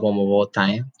favorite album of all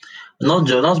time.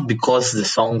 Not because the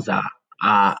songs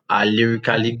are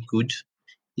lyrically good.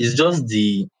 It's just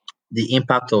the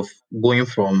impact of going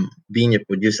from being a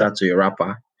producer to a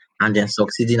rapper and then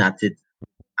succeeding at it,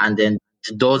 and then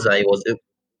the doors that he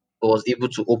was able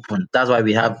to open. That's why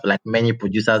we have like many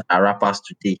producers are rappers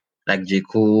today, like J.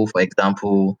 Cole, for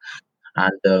example,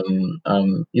 and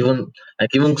even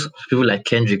people like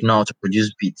Kendrick know how to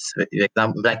produce beats. For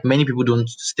example, like many people don't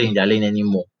stay in their lane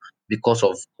anymore because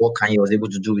of what Kanye was able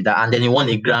to do with that. And then he won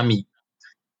a Grammy.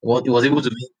 He was able to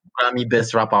win Grammy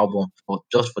Best Rap Album for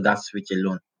just for that switch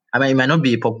alone. I mean, it might not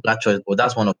be a popular choice, but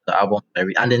that's one of the albums I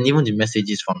read. And then even the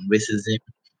messages from racism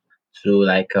to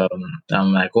like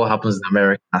what happens in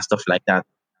America and stuff like that.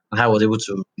 And how I was able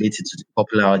to relate it to the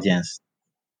popular audience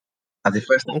as the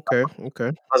first time. Okay,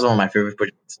 okay. That's one of my favorite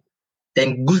projects.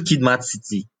 Then Good Kid, Mad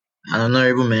City, an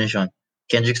honorable mention.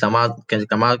 Kendrick Lamar,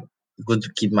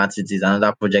 Good Kid, Mad City is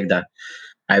another project that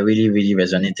I really, really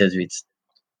resonated with.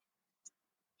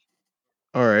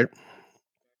 All right.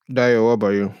 Dayo, what about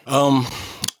you? Um,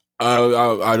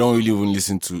 I don't really even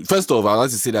listen to. First off, I like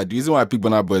to say that the reason why I pick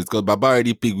Burna Boy is because Baba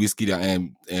already picked Whiskey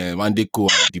and Mandeko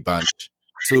and the band.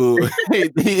 So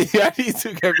he already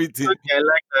took everything. Okay, I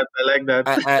like that. I like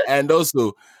that. And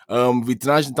also, with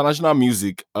international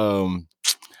music,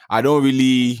 I don't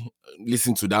really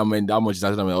listen to that much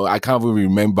international music. I can't even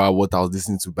remember what I was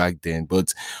listening to back then.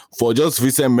 But for just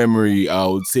recent memory, I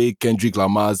would say Kendrick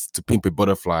Lamar's "To Pimp a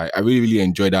Butterfly." I really, really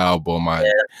enjoyed that album, and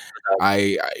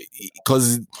I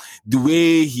because the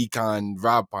way he can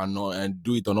rap and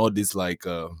do it on all this like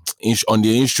on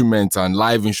the instruments and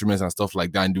live instruments and stuff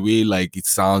like that, and the way like it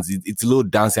sounds, it's a little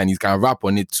dancey and he can rap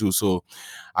on it too. So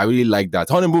I really like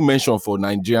that. Honorable mention for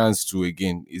Nigerians too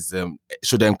again is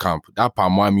Show Them Camp. That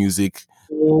Palma music,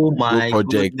 Oh those my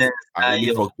projects, goodness, I really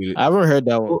Dayo. fuck with it. I haven't heard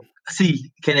that one. Oh,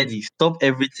 see, Kennedy, stop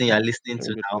everything you're listening Let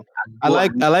me to go now check. and I go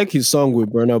like and I like his song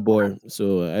with Burna Boy,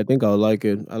 so I think I'll like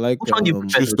it. I like which one do you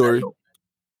prefer True to story. Dayo?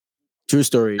 True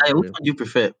Story. Dayo, which Yeah. one do you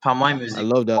prefer? Palm wine I music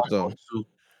love that one or song. two?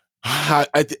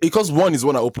 Because one is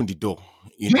when I opened the door,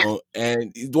 Yes,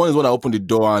 and one is when I opened the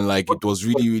door and like but it was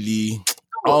really, really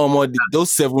but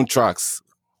those 7 tracks,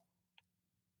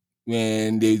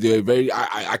 man, they're very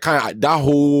I can't that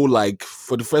whole like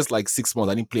for the first like 6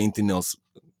 months I didn't play anything else.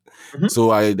 mhm.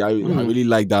 So I Hmm. really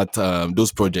like that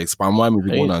those projects. Palm One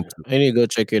Music I One need, and Two. I need to go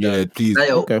check it Yeah, out. please.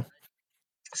 Dayo, Okay.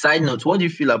 side note, what do you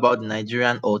feel about the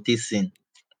Nigerian Ote scene?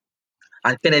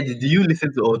 And Kennedy, do you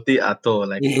listen to Ote at all?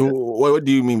 Like What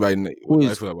do you mean by what Who do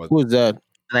I is feel about who is that?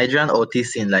 the Nigerian Ote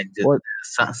scene, like the What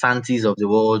Santis of the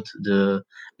world, the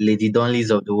Lady Donleys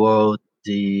of the world,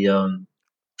 the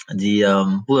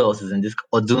who else is in this?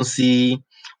 Odunsi,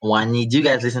 Wani. Do you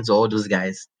guys listen to all those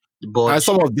guys? But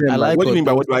some of I them like like what do you mean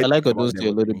by what do I I think like about them Odunsi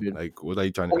a little actually? bit. Like what are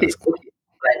you trying to okay, ask? okay.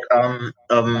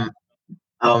 Like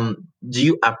do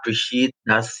you appreciate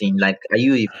that scene? Like, are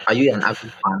you an avid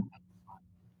fan?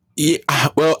 Yeah,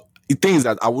 well, the thing is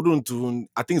that I wouldn't even.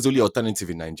 I think it's only alternative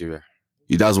in Nigeria.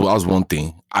 That's one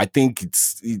thing. I think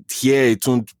here it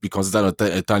won't be considered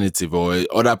alternative, or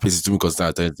other places won't be considered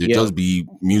alternative. Yeah, Just be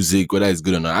music, whether it's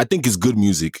good or not. I think it's good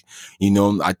music.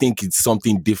 I think it's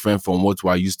something different from what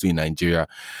we're used to in Nigeria.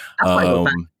 That's why your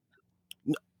time. Um,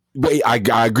 but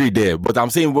I agree there. But I'm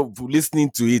saying, listening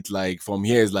to it like from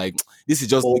here is like, this is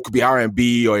just, Oh, it could be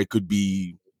R&B, or it could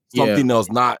be yeah, something else.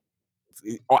 Not,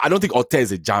 I don't think Ote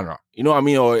is a genre. You know what I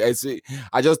mean? Or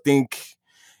I just think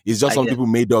it's just I some guess. people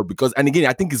made up because, and again,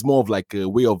 I think it's more of like a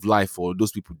way of life for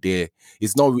those people there.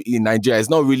 It's not in Nigeria. It's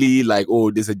not really like,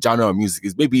 oh, there's a genre of music.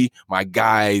 It's maybe my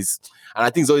guys, and I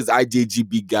think it's always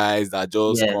IJGB guys that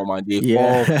just Yeah. come and they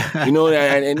form.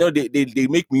 yeah, And they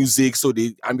make music, so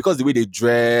and because the way they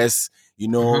dress,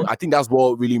 Mhm. I think that's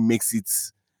what really makes it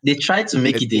They try to a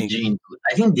make it a thing. gene.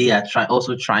 I think they are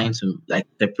also trying to like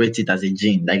separate it as a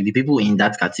gene. Like the people in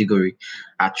that category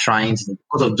are trying to,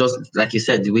 because of just like you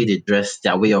said, the way they dress,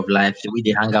 their way of life, the way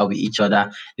they hang out with each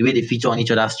other, the way they feature on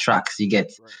each other's tracks. You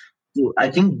get. Right. So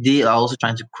I think they are also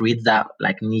trying to create that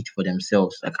like need for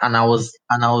themselves. Like, I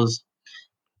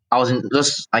was in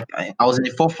just like I was in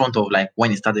the forefront of like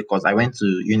when it started because I went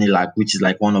to Unilag, which is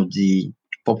like one of the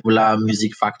popular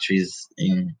music factories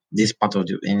in this part of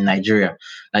in Nigeria,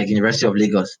 like University of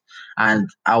Lagos, and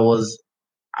I was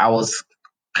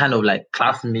kind of like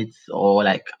classmates or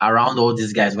like around all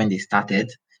these guys when they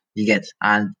started. You get,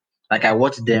 and like I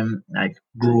watched them like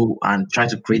grow and try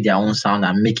to create their own sound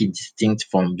and make it distinct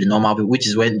from the normal people, which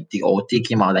is when the Alte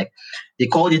came out. Like they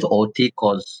called it Alte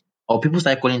because, or people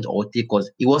started calling it Alte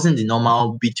because it wasn't the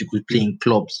normal beat you could play in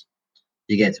clubs.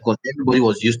 You get, because everybody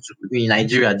was used to in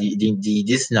Nigeria. The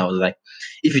this thing, I was like,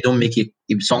 if you don't make a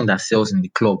song that sells in the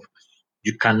club,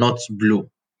 you cannot blow. Do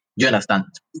you understand?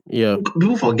 yeah,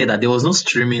 People forget that there was no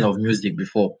streaming of music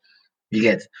before. You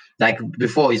get, like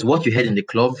before is what you heard in the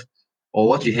club or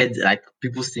what you heard like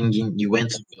people singing. You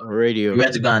radio.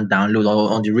 went to go and download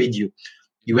or on the radio.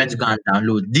 You went to go and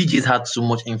download. DJs had so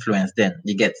much influence then.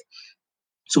 You get,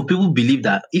 so people believe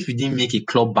that if you didn't make a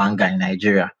club banger in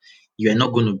Nigeria, you are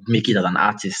not going to make it as an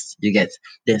artist. You get.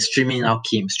 Then streaming now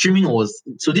came. Streaming was,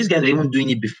 so these guys were even doing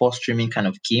it before streaming kind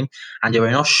of came, and they were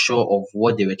not sure of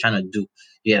what they were trying to do.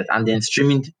 Yes, and then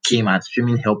streaming came and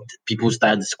streaming helped people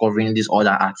start discovering these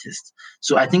other artists.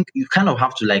 So I think you kind of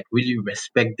have to like really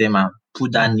respect them and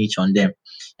put that niche on them.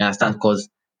 You understand? Because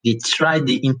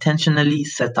they intentionally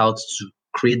set out to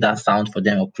create that sound for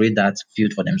them or create that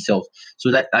field for themselves.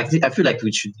 So that I feel like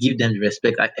we should give them the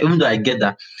respect. Even though I get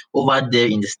that over there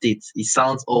in the States, it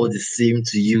sounds all the same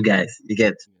to you guys. You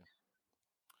get,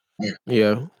 yeah.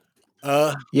 Yeah,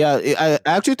 Uh, yeah. I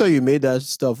actually thought you made that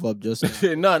stuff up just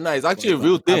now. no, it's actually a Because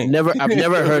real thing. I've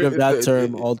never heard of that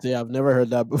term Alte. I've never heard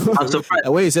that before. I'm surprised.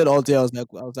 And when you said Alte, I was like,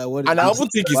 what is And I I'm this? even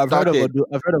think it But started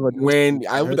I've heard of a when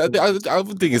I heard of a I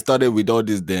even think it started with all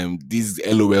these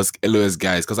LOS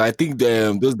guys, because I think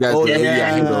those guys Oh were really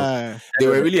ahead of yeah, they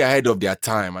were really ahead of their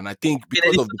time, and I think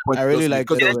because Kennedy, of the point I you really just made, like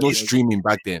because there was no LOS. streaming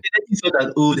back then. Kennedy saw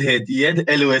that old head. He had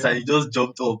LOS and he just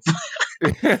jumped up.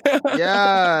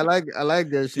 Yeah, I like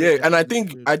their shit. Yeah, Their and shit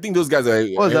is good. I think those guys are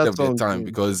What was ahead that of their song time again?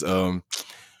 because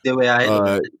They were ahead of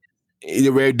uh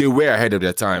it. they were ahead of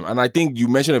their time. And I think you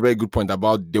mentioned a very good point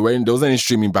about there wasn't any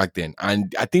streaming back then.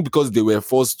 And I think because they were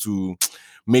forced to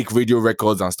make radio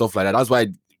records and stuff like that, that's why,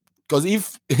 because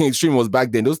if stream was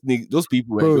back then, those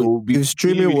people they Bro, will be if really,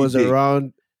 streaming really was big.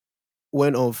 around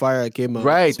when On Fire came out,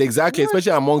 Right, exactly. what?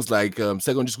 Especially amongst like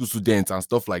secondary school students and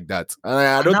stuff like that. And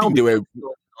I And don't now think we they can were see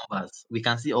all the numbers. We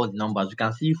can see all the numbers. We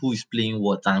can see who is playing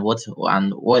what and what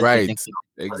is right. getting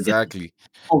getting. Exactly.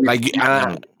 Oh, Like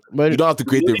Yeah. you But don't have to we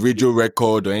create a only, radio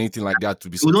record or anything like that to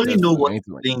be we would only know successful or what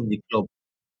anything is like playing in the club.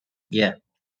 Yeah.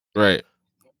 right.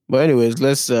 anyways,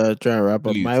 let's try and wrap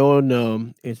up. My Please.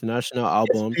 own international Yes,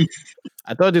 album. please.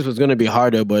 I thought this was gonna be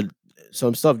harder, but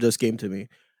some stuff just came to me.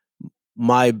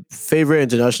 My favorite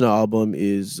international album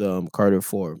is Carter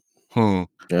 4. Hmm.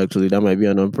 Actually, that might be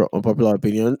an unpopular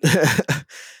opinion.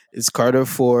 It's Carter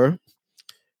 4.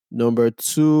 Number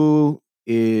 2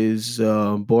 is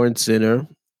Born Sinner.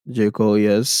 J. Cole,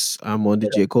 yes. I'm on the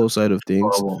J. Cole side of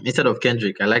things. Instead of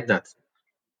Kendrick, I like that.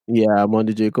 Yeah, I'm on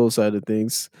the J. Cole side of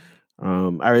things.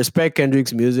 I respect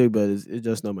Kendrick's music, but it's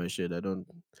just not my shit. I don't.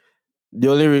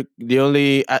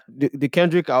 The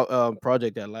Kendrick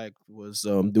project I liked was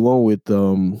the one with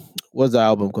what's the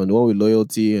album called? The one with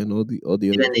Loyalty and all the other.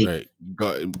 DNA. Right.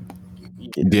 Got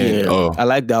then Yeah, oh I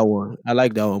like that one. I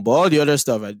like that one. But all the other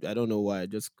stuff, I don't know why. I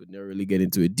just could never really get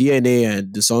into it. DNA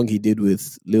and the song he did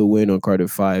with Lil Wayne on Carter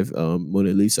 5,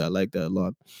 Mona Lisa, I like that a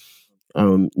lot.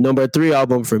 Number 3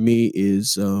 album for me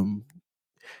is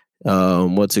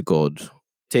what's it called?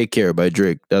 Take Care by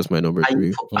Drake. That's my number I 3.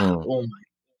 hmm. oh my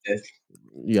goodness.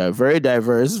 Yeah, very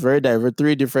diverse, very diverse.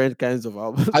 Three different kinds of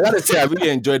albums. I gotta say, I really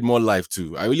enjoyed More Life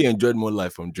too. I really enjoyed More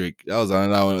Life from Drake. That was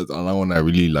another one I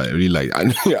really like. Really like. My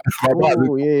dad,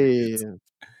 Oh yeah, yeah, yeah.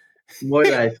 More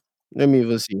life. Let me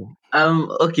even see.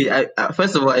 Okay.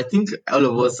 First of all, I think all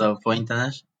of us for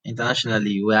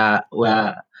internationally, we are.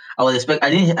 I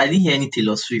didn't hear any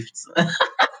Taylor Swift. Why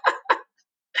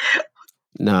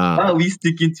Nah, are we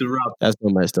sticking to rap? that's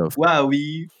not my stuff. Why are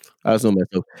we That's not my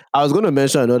stuff. I was gonna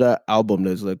mention another album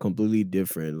that's like completely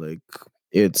different. Like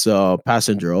it's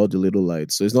Passenger, All the Little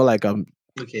Lights. So it's not like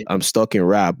okay? I'm stuck in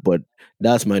rap, but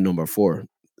that's my number four.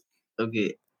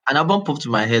 Okay. An album popped to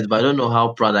my head, but I don't know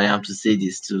how proud I am to say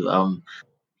this too.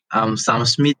 Sam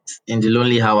Smith in the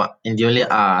Lonely Hour, in the Only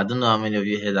Hour. I don't know how many of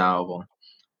you heard that album.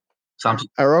 Sam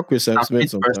I rock with Sam Sam Smith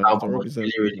Smith's first sometimes. I album rock was with Sam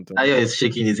really, Smith really. sometimes. Dayo is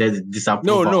shaking his head with no,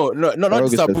 disapproval. no, no, no, I not rock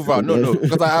with Sam Smith disapproval. No, no,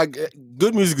 sometimes. because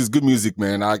good music is good music,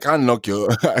 man. I can't knock your,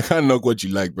 I can't knock what you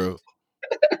like, bro.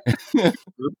 No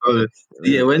problem.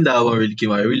 Yeah, Right. when that album really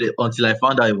came out, I really until I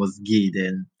found out it was gay.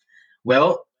 Then,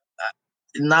 well,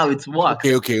 now it's more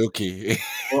Okay, acceptable. okay, okay.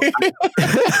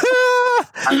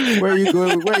 Where are you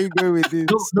going? Where are you going with No,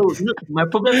 this? no, no. My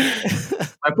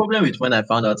problem with when I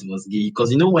found out it was gay,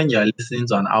 because you know when you are listening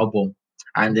to an album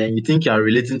and then you think you are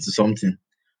relating to something,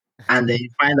 and then you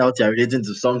find out you are relating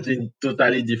to something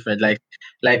totally different. Like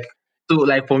so,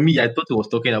 like for me, I thought it was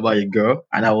talking about a girl,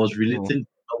 and I was No. relating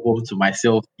the album to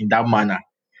myself in that manner.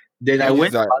 Then I At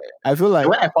least went I, back, I feel and like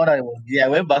when I found out it was gay, I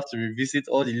went back to revisit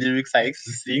all the lyrics I used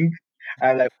to sing.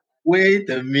 I'm like, wait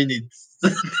a minute.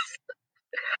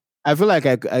 I feel like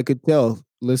I could tell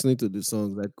listening to the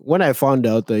songs. Like when I found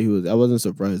out that he was, I wasn't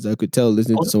surprised. I could tell I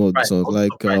listening to wasn't some of the surprised. I songs. wasn't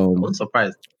Like surprised. I wasn't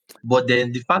surprised. But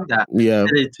then the fact that I yeah,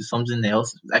 related it to something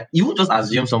else, like you would just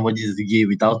assume somebody is gay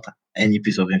without any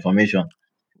piece of information.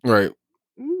 right.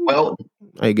 mm, Well,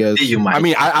 I say guess you I might.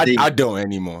 mean, Say I you might. don't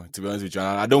anymore. To be honest with you,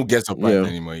 I don't get surprised yeah,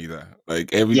 anymore either.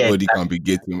 Like Yeah, everybody can exactly. be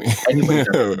gay to me. Anybody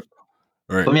can.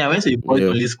 Right. For me, I went to a boys yeah.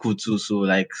 only school too, so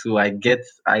like, so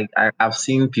I've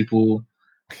seen people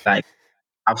like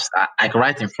like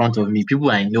right in front of me,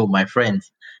 people I know, my friends,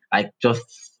 like just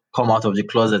come out of the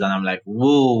closet, and I'm like,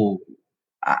 whoa,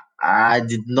 I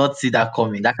did not see that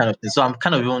coming, that kind of thing. So I'm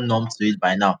kind of even numb to it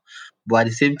by now. But at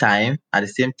the same time,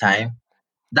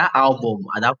 that album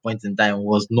at that point in time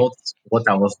was not what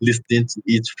I was listening to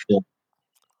it for.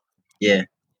 Yeah,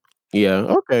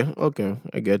 Yeah, okay, okay.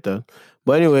 I get that.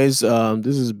 But anyways,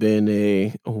 this has been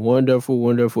a wonderful,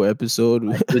 wonderful my episode.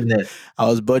 goodness. I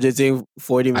was budgeting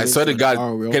 40 I minutes swear to to an God,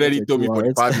 hour. We're almost Kennedy at told me 2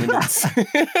 hours. 45 minutes.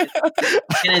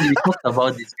 Kennedy, we talked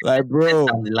about this Like, better bro,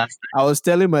 than the last I was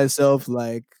telling myself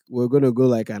like we're gonna go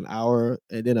like an hour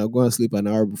and then I'll go and sleep an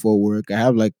hour before work. I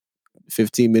have like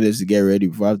 15 minutes to get ready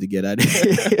before I have to get out of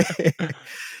here.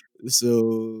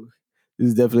 So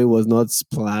this definitely was not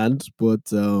planned, but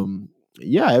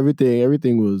yeah,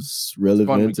 everything was It's fun relevant.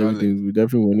 regardless. Everything we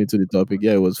definitely went into the topic.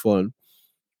 Yeah, it was fun.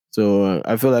 So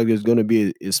I feel like there's gonna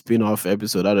be a spin-off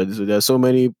episode out of this. So there's so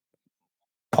many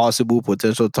possible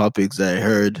potential topics that I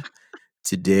heard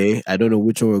today. I don't know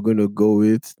which one we're gonna go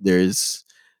with.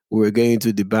 We're getting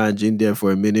to the band in there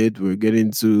for a minute. We're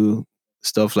getting to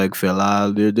stuff like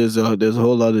Fela. There's a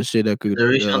whole lot of shit that could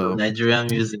generations of Nigerian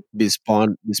music. be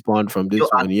spawned from Your this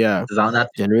one. artist Yeah, is another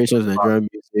thing. generations of Nigerian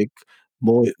music,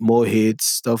 more hits,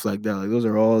 stuff like that. Like those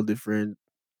are all different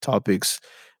topics.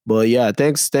 But yeah,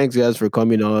 thanks guys for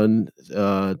coming on.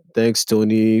 Thanks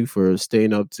Tony for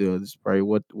staying up till this probably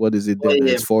what is it there now? 4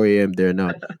 It's a.m. 4 a.m. there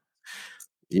now.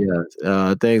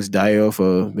 Yeah. Thanks Dio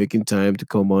for making time to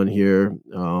come on here.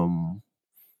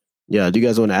 Yeah, do you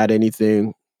guys want to add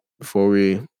anything before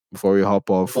we hop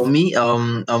For off? me,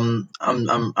 I'm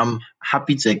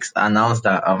happy to announce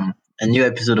that a new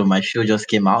episode of my show just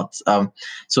came out. For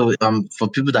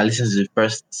people that listen to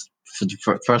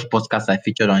the first podcast I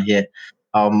featured on here,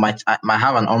 I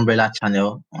have an umbrella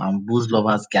channel, Booze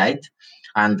Lovers Guide,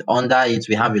 and under it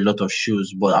we have a lot of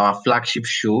shows. But our flagship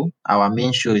show, our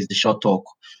main show, is the Short Talk,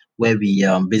 where we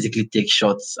basically take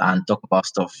shots and talk about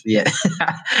stuff. Yeah,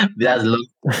 that's a lot.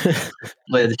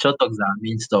 But the Short Talks are our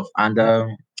main stuff, and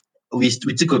we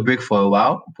took a break for a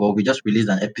while, but we just released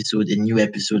a new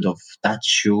episode of that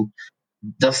show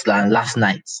just like last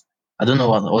night. I don't know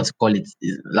what to call it.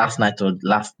 Last night or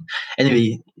last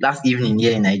evening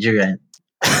here in Nigeria.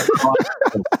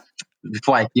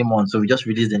 Before I came on, so we just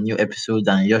released a new episode,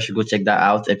 and you should go check that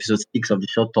out. Episode 6 of the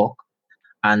Short Talk.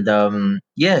 And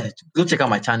yeah, go check out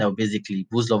my channel, basically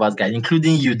Booze Lovers Guide,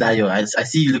 including you, Dayo. I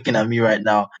see you looking at me right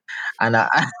now, and I'm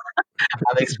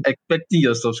expecting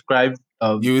your subscribe.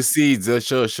 You will see it.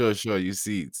 Sure, sure, sure. You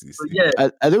see it. You So see it. yeah,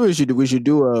 I think we should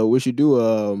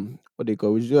do what they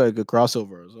call. We should do like a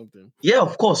crossover or something. Yeah,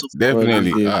 of course, of course. But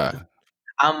Definitely. the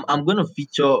I'm gonna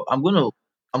feature. I'm gonna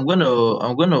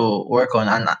work on,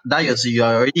 and that you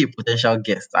are already a potential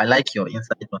guest. I like your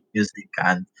insight on music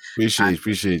and,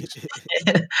 Appreciate.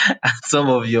 and some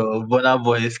of your Bonner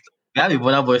Boys. We have a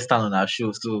Bonner Boy stand on our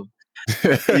show, so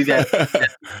you guys.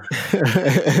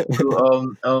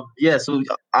 So yeah. So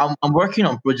I'm working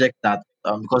on project that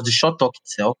because the short talk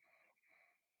itself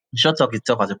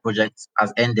as a project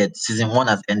has ended. Season one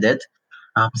has ended.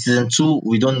 Season two,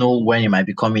 we don't know when it might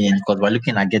be coming in because we're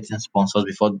looking at getting sponsors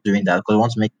before doing that because we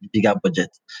want to make a bigger budget.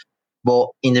 But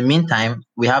in the meantime,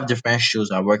 we have different shows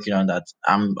we're working on that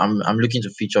I'm looking to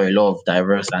feature a lot of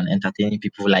diverse and entertaining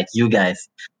people like you guys.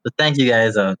 So thank you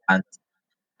guys, and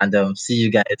see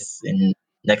you guys in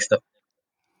next up.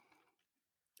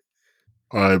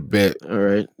 I bet. All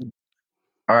right.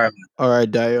 All right, All right,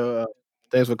 Dayo.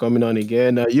 Thanks for coming on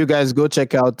again. You guys go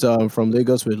check out From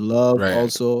Lagos with Love Right.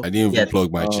 also. I didn't even yes.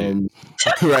 plug my shit. Um,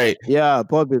 Right. yeah,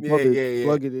 Yeah, yeah, yeah.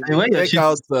 plug it in And when there. your Check shit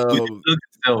out is good, look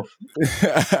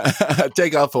itself.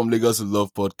 check out From Lagos to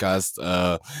Love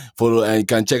podcast. Follow, and you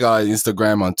can check out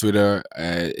Instagram and Twitter.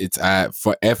 It's at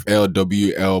for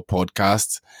FLWL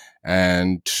podcast.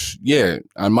 And yeah,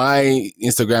 and my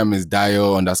Instagram is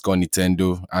Dayo underscore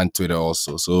Nintendo and Twitter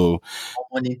also. So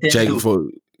On check Nintendo, for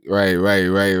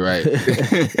right.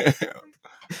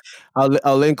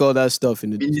 I'll link all that stuff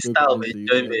in the Minister of description so you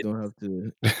guys Enjoyment. don't have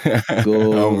to I'm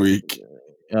go weak.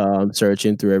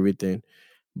 searching through everything.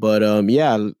 But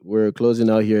yeah, we're closing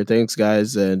out here. Thanks,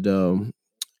 guys, and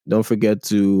don't forget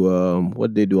to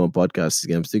what they do on podcasts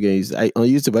again. I'm still getting on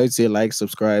YouTube. I'd say like,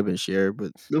 subscribe, and share.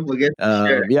 But Don't forget to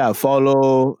share. yeah,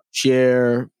 follow,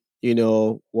 share.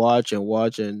 Watch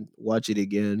and watch it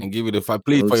again. And give it a five.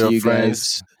 Play it We'll for see your you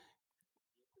friends. guys.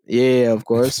 Yeah, of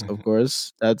course,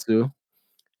 that too.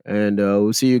 And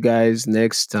we'll see you guys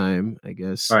next time, I All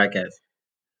guess. right, guys.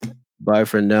 Bye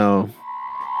for now.